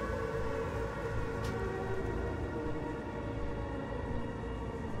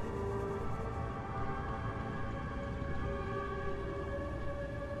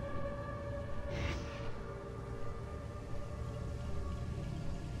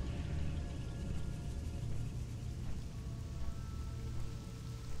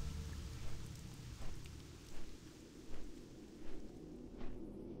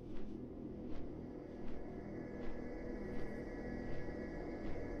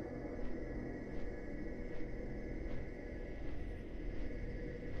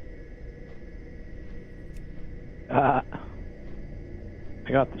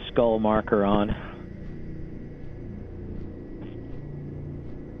 I got the skull marker on.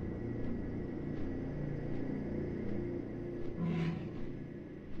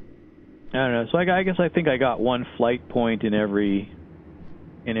 I don't know. So I guess I think I got one flight point in every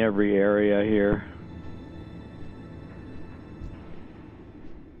area here.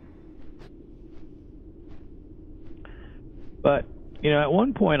 But you know, at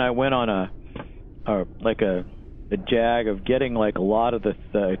one point I went on a the jag of getting like a lot of the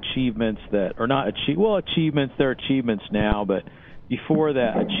achievements that, or not achievements, they're achievements now, but before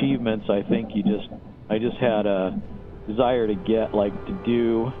that, achievements, I think I just had a desire to get, like, to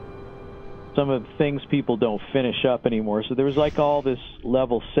do some of the things people don't finish up anymore. So there was like all this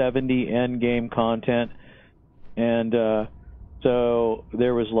level 70 end game content, and so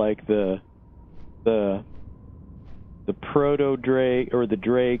there was like the proto drake, or the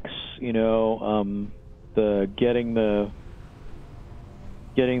drakes, you know, the getting the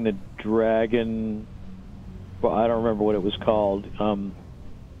dragon. Well, I don't remember what it was called.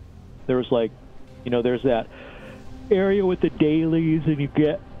 There was like, you know, there's that area with the dailies, and you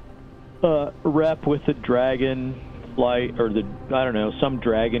get rep with the dragon flight, or the, I don't know, some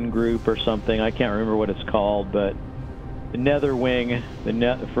dragon group or something. I can't remember what it's called, but the Netherwing,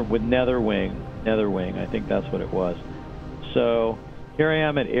 with Netherwing, I think that's what it was. So here I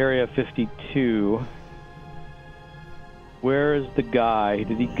am at Area 52. Where is the guy?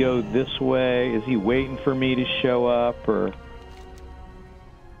 Did he go this way? Is he waiting for me to show up, or?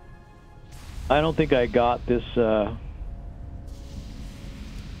 I don't think I got this,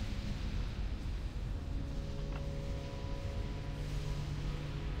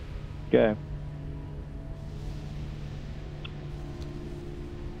 Okay.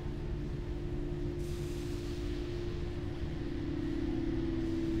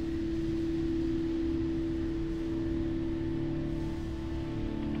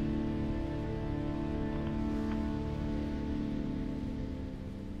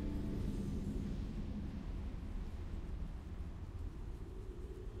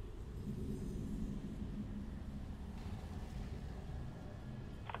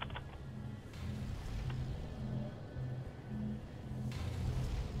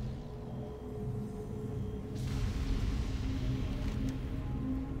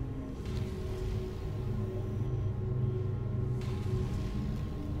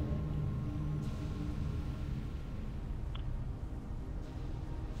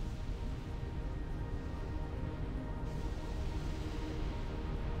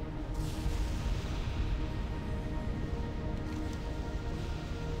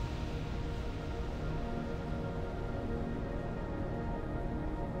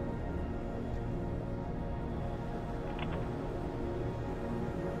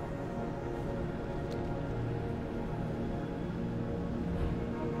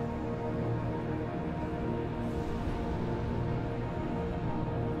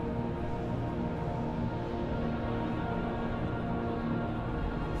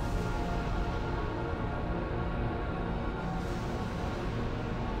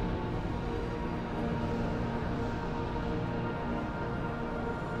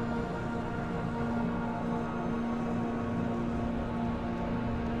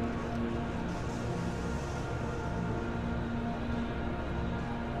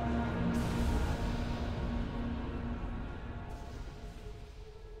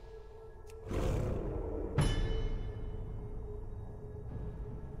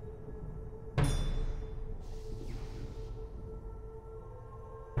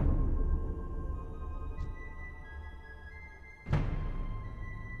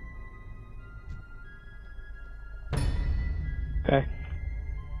 Okay.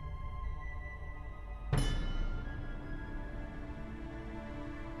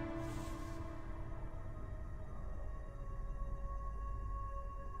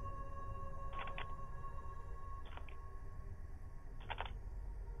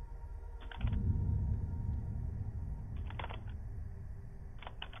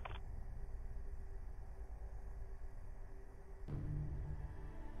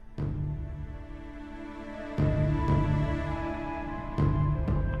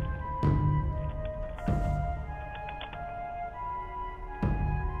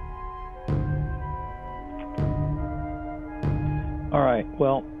 All right,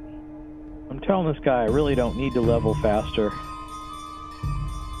 well, I'm telling this guy I really don't need to level faster.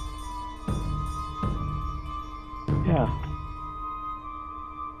 Yeah.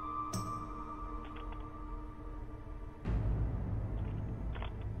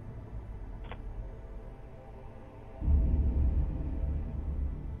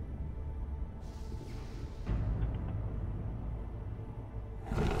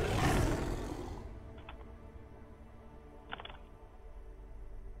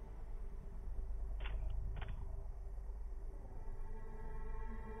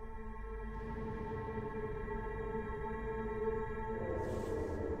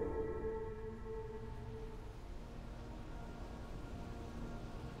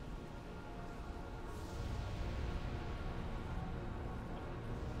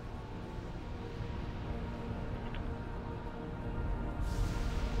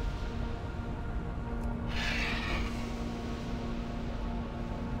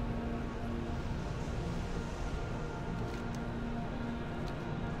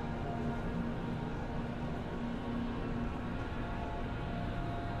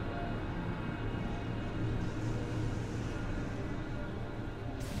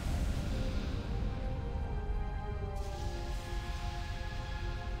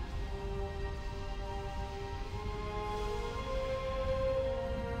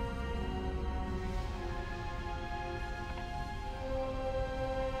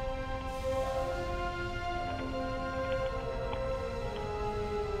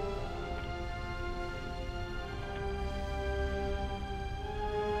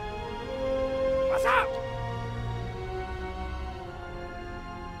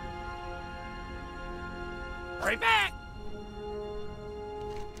 Right back!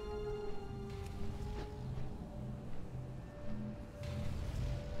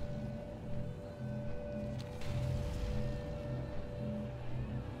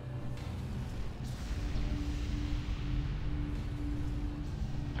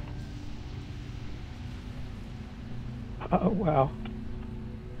 Oh, wow.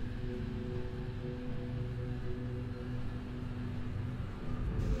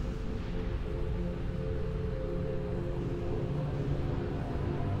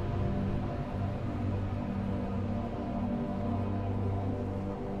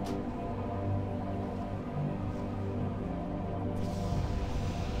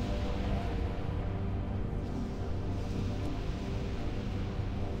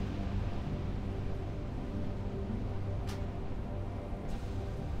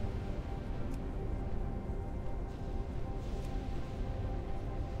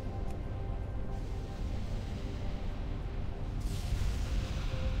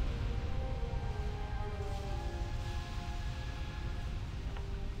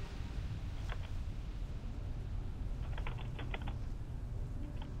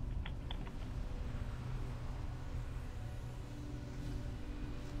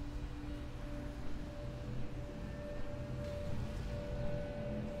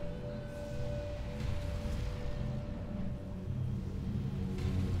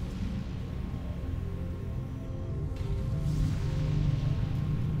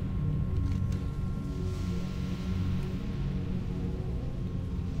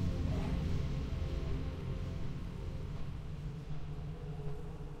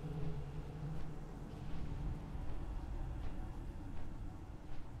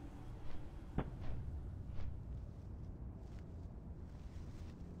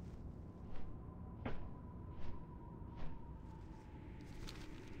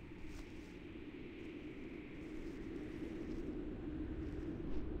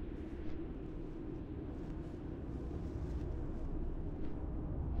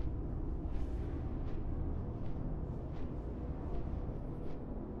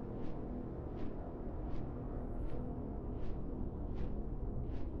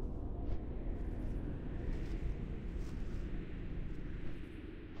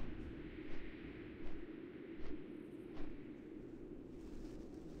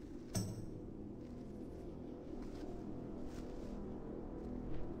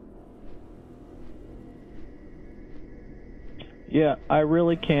 Yeah, I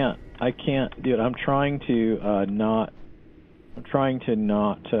really can't. I can't do it. I'm trying to not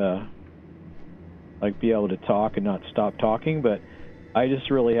like be able to talk and not stop talking, but I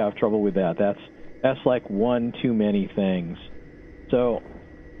just really have trouble with that. That's like one too many things. So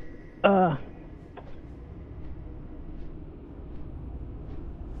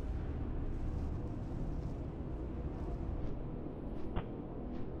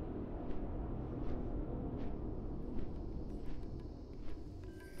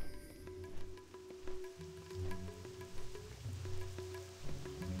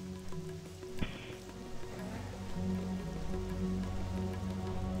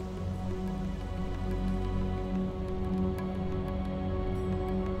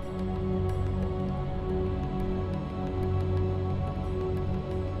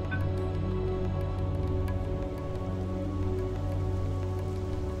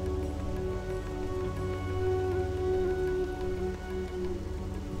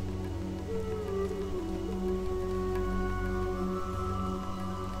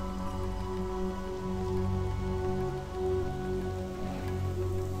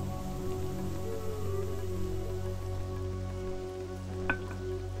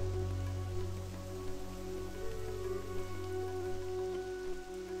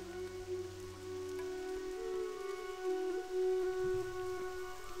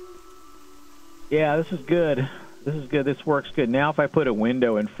yeah, this is good. This is good. This works good. Now if I put a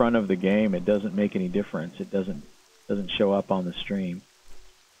window in front of the game, it doesn't make any difference. It doesn't show up on the stream.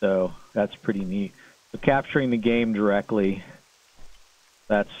 So that's pretty neat. So capturing the game directly,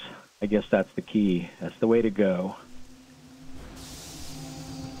 I guess that's the key. That's the way to go.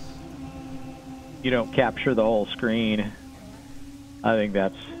 You don't capture the whole screen. I think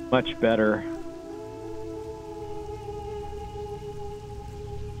that's much better.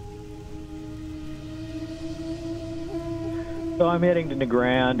 So I'm heading to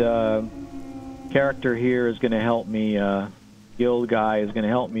Northrend. Character here is going to help me. Guild guy is going to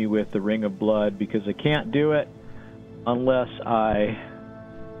help me with the Ring of Blood because I can't do it unless I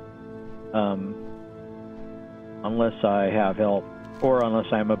have help or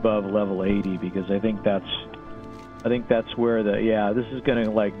unless I'm above level 80 because I think that's where this is going to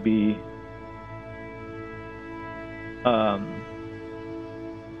like be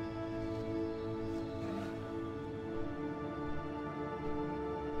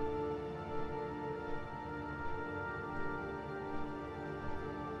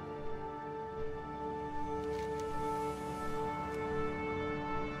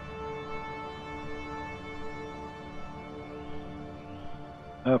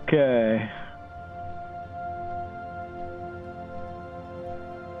Okay.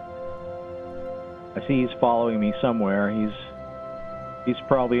 I see he's following me somewhere. He's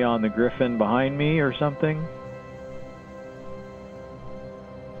probably on the griffin behind me or something.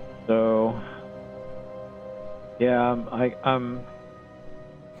 So yeah,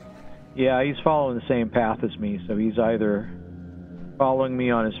 yeah, he's following the same path as me, so he's either following me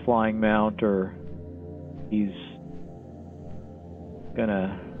on his flying mount or he's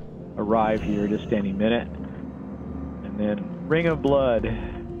gonna arrive here just any minute. And then Ring of Blood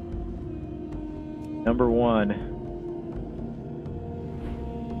number 1.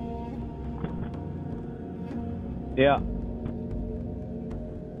 Yeah.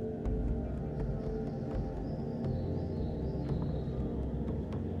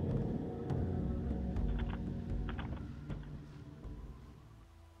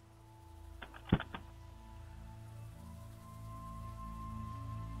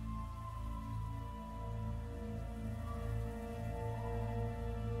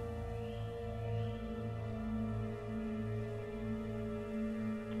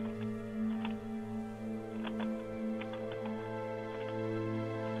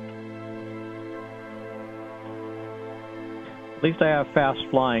 At least I have fast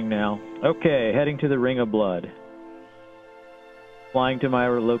flying now. Okay, heading to the Ring of Blood. Flying to my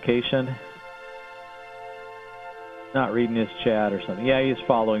location. Not reading his chat or something. Yeah, he's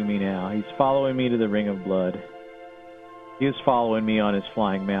following me now. He's following me to the Ring of Blood. He was following me on his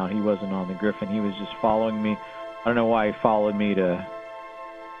flying mount. He wasn't on the griffin. He was just following me. I don't know why he followed me to...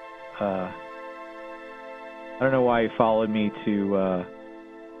 I don't know why he followed me to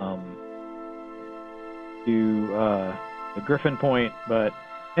the Griffin Point, but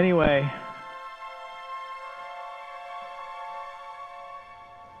anyway.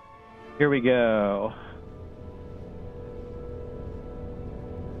 Here we go.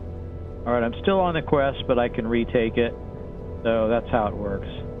 Alright, I'm still on the quest, but I can retake it. So that's how it works.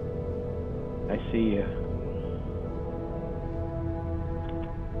 I see you.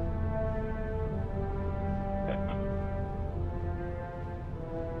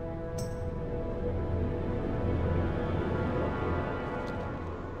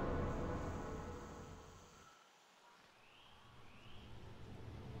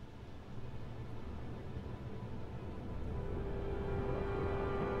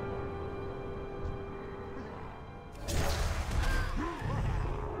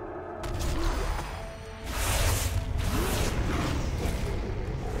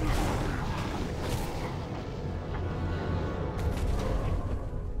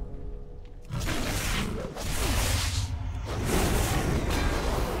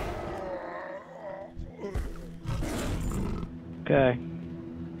 Okay.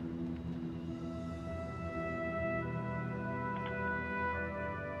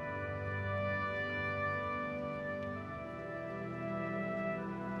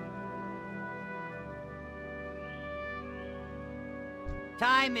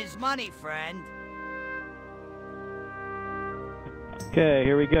 Time is money, friend. Okay,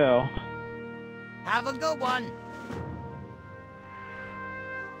 here we go. Have a good one.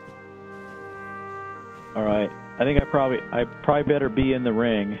 All right. I think I probably better be in the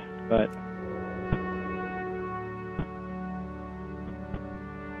ring, but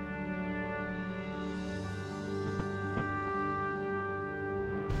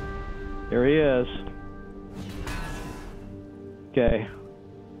there he is. Okay.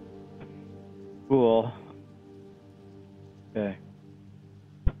 Cool. Okay.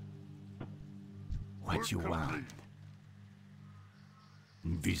 What you want?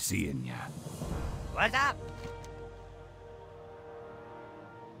 Vi seeing ya. What's up?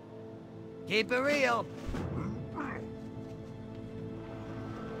 Keep it real.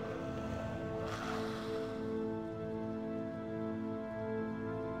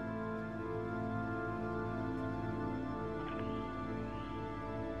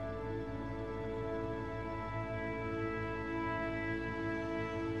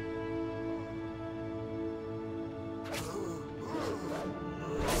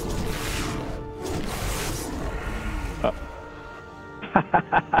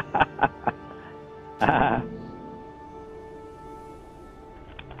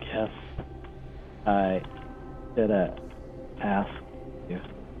 Yes, I should have asked you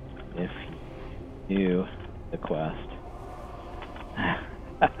if you knew the quest.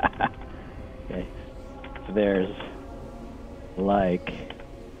 Okay. So there's like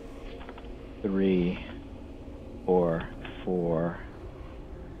 3 or 4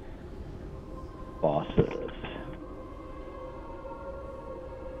 bosses.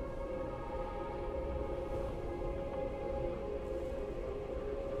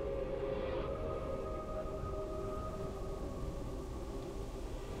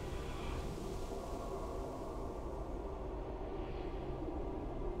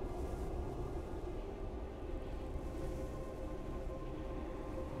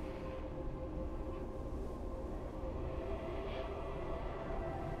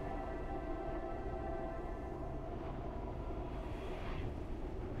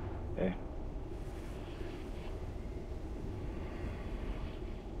 Okay.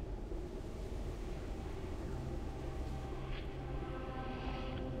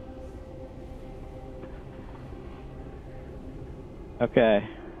 Okay.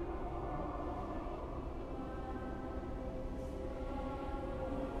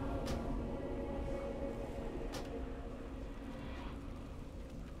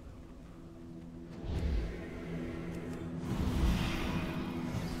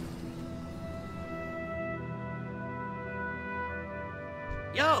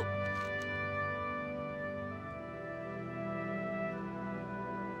 Yo!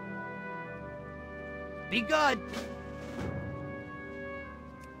 Be good.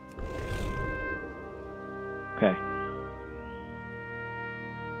 Okay.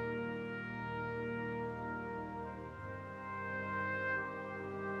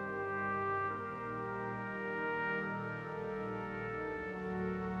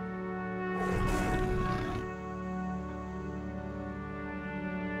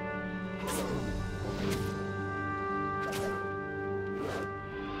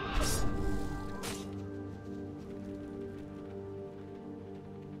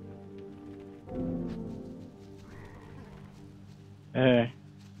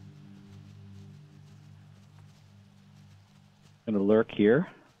 Gonna lurk here.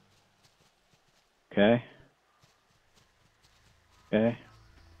 Okay. Okay.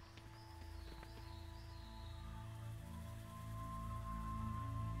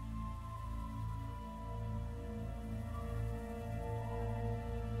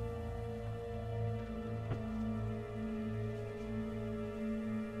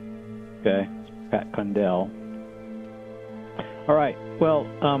 Okay. Pat Condell. All right. Well,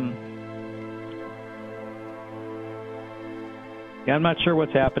 yeah, I'm not sure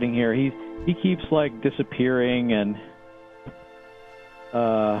what's happening here. He keeps like disappearing and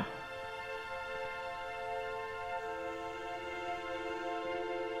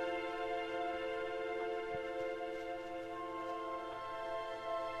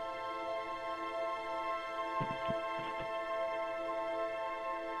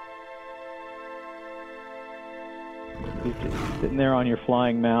he's just sitting there on your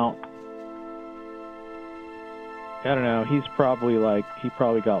flying mount. I don't know. He's probably like, he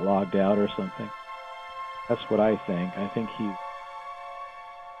probably got logged out or something. That's what I think. I think he...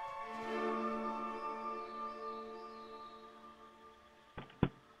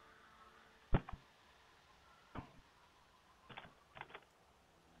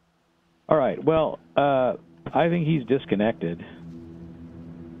 All right. Well, I think he's disconnected.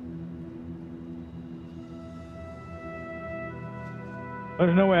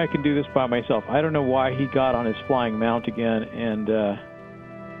 There's no way I can do this by myself. I don't know why he got on his flying mount again, and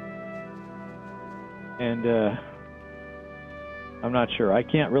I'm not sure. I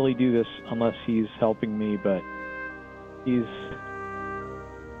can't really do this unless he's helping me, but he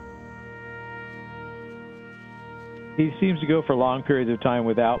seems to go for long periods of time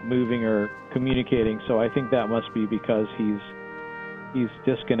without moving or communicating, so I think that must be because he's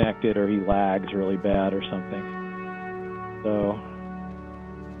disconnected or he lags really bad or something. So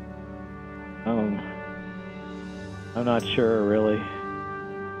I'm not sure really.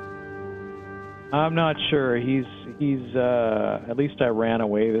 I'm not sure. He's at least I ran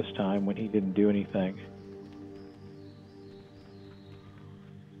away this time when he didn't do anything.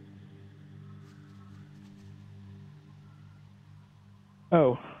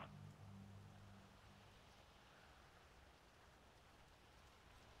 Oh.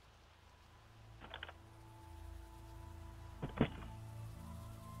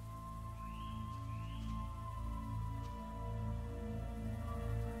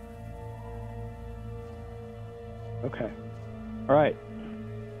 Okay. All right.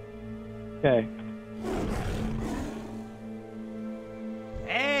 Okay.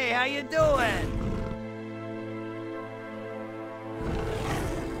 Hey, how you doing?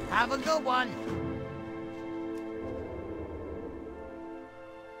 Have a good one.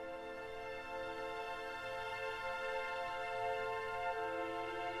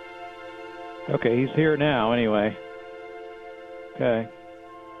 Okay, he's here now anyway. Okay.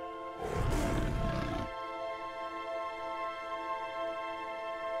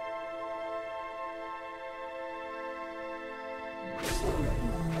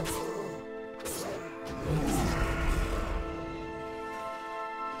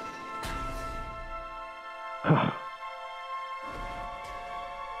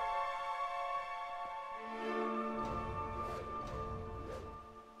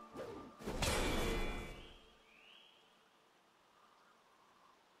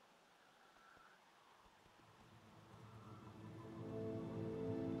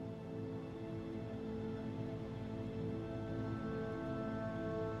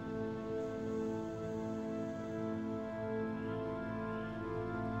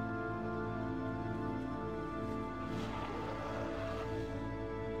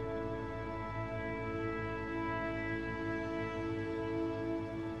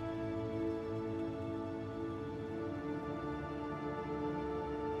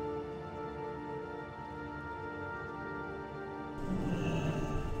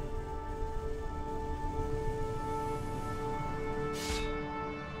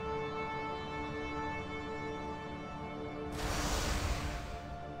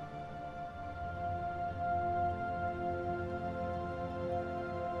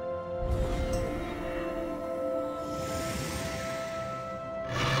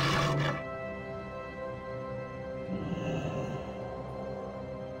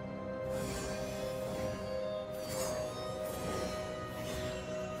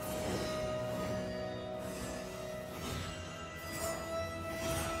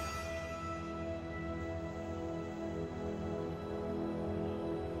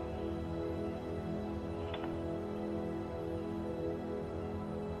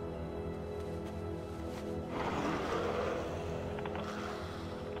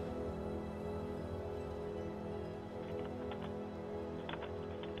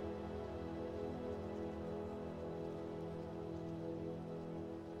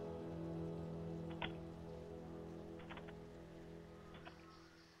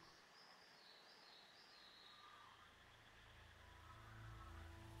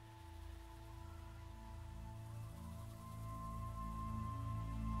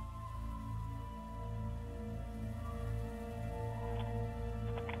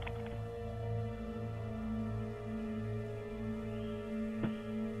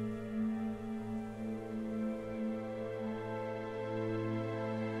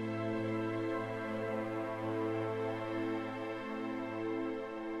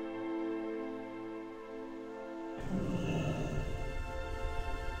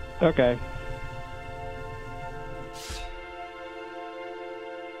 Okay.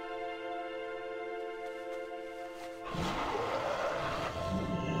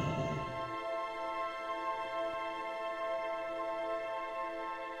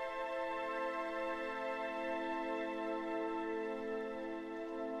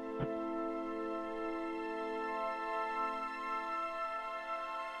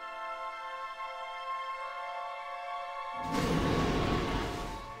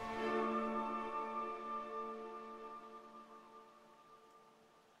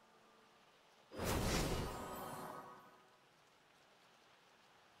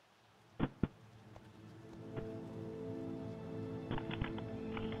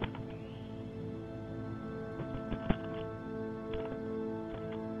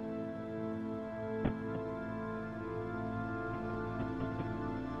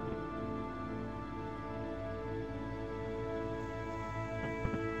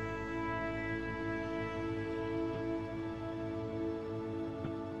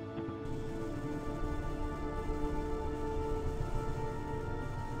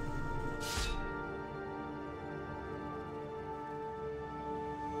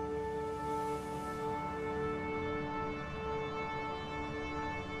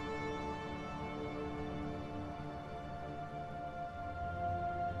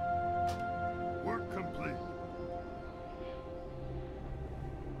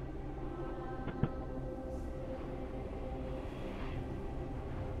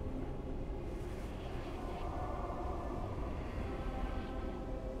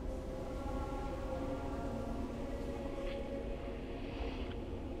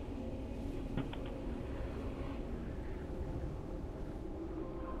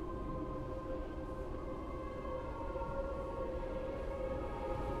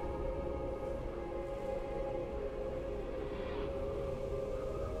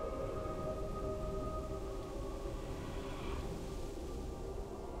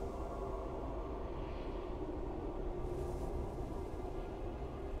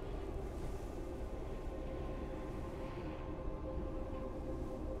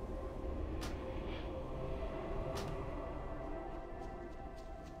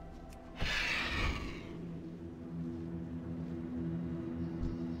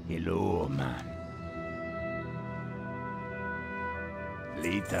 Hello, man.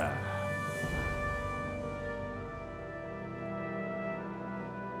 Later.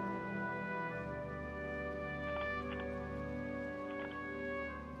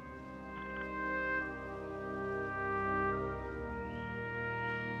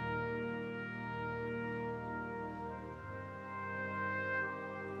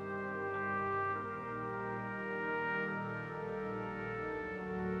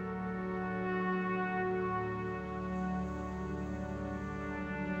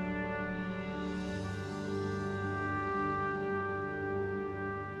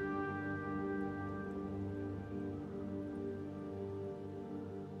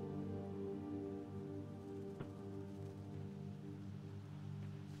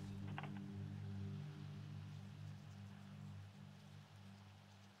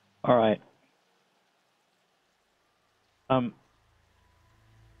 All right. I'm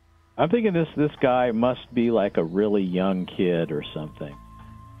thinking this guy must be like a really young kid or something.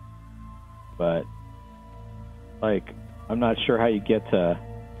 But like I'm not sure how you get to.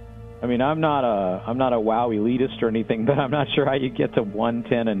 I mean, I'm not a WoW elitist or anything, but I'm not sure how you get to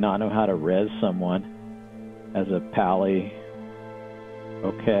 110 and not know how to res someone as a pally.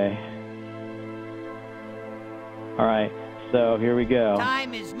 Okay. All right. So here we go.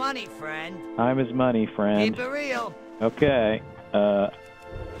 Time is money, friend. Time is money, friend. Keep it real. Okay.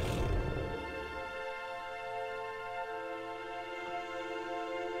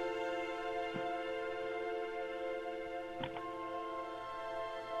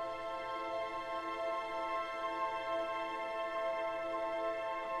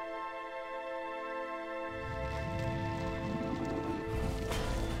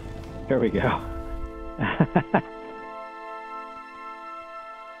 Here we go.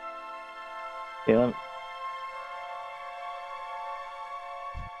 Caleb.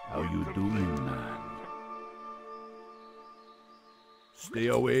 How you doing, man? Stay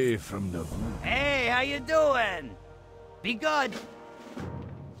away from the wood. Hey, how you doing? Be good.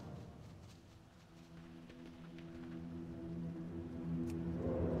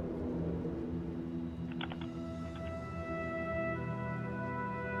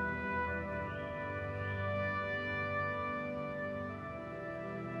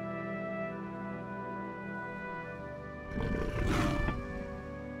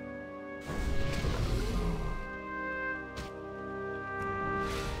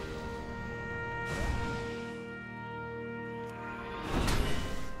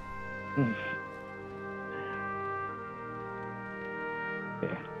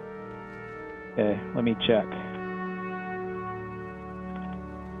 Okay, let me check.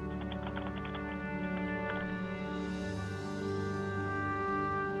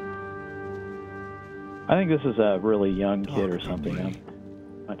 I think this is a really young kid or something. I'm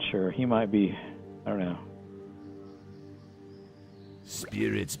not sure. He might be, I don't know.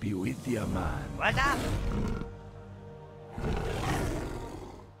 Spirits be with you, man. What's up?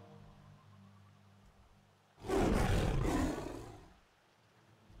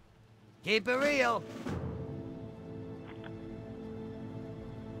 Keep it real.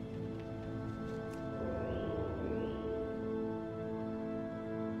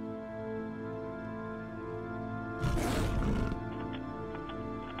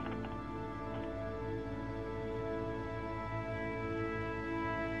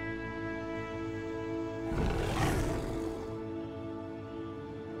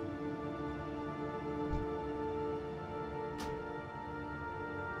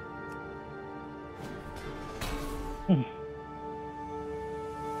 Okay.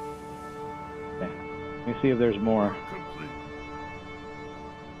 Let me see if there's more.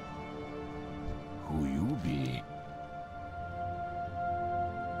 Who you be?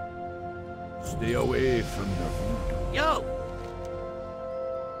 Stay away from the voodoo. Yo!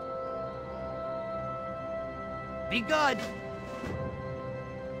 Be good.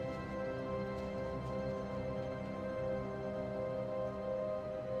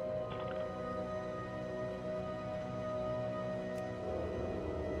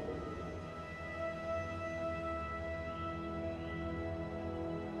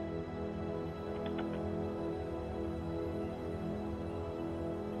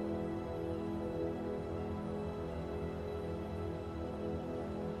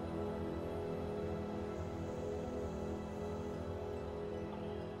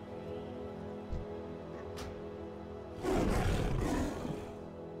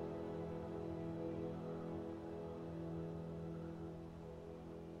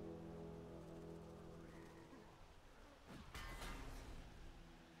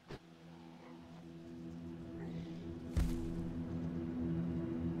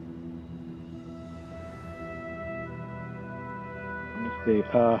 see.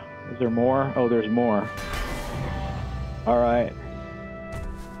 Is there more? Oh, there's more. All right.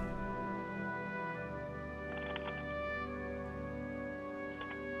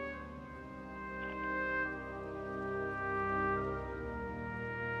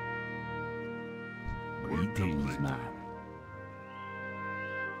 Greetings, man.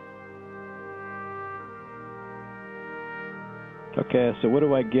 Okay, so what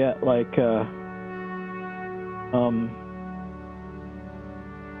do I get? Like,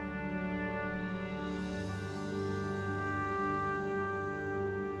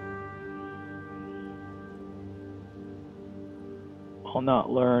 I'll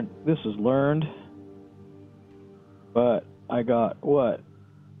not learn. This is learned, but I got what?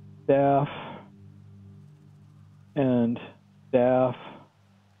 Staff and staff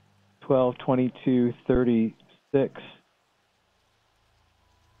 12, 22, 36.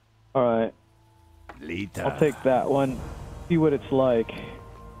 All right. Later. I'll take that one. See what it's like.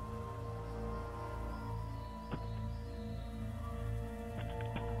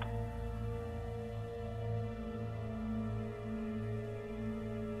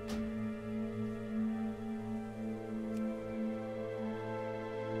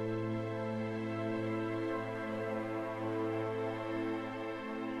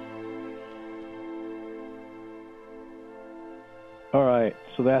 All right,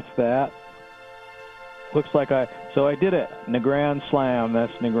 so that's that. Looks like I did it. Nagrand Slam,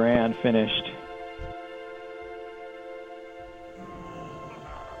 that's Nagrand finished.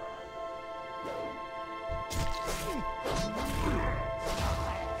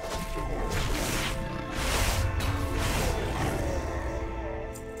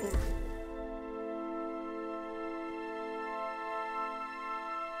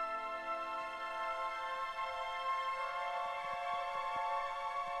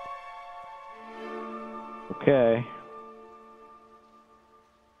 Okay.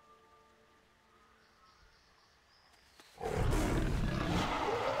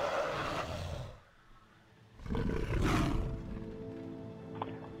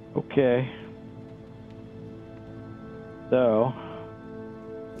 Okay. So,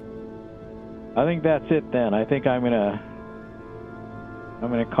 I think that's it then. I think I'm gonna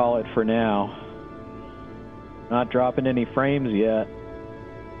call it for now. Not dropping any frames yet.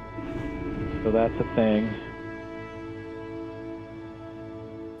 So that's a thing.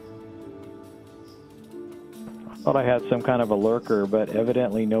 Thought I had some kind of a lurker, but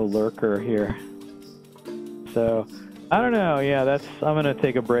evidently no lurker here. So, I don't know. Yeah, I'm going to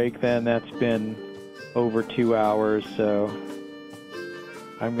take a break then. That's been over 2 hours, so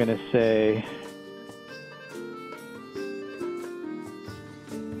I'm going to say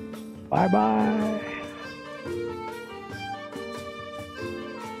bye-bye.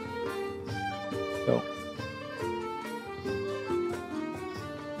 So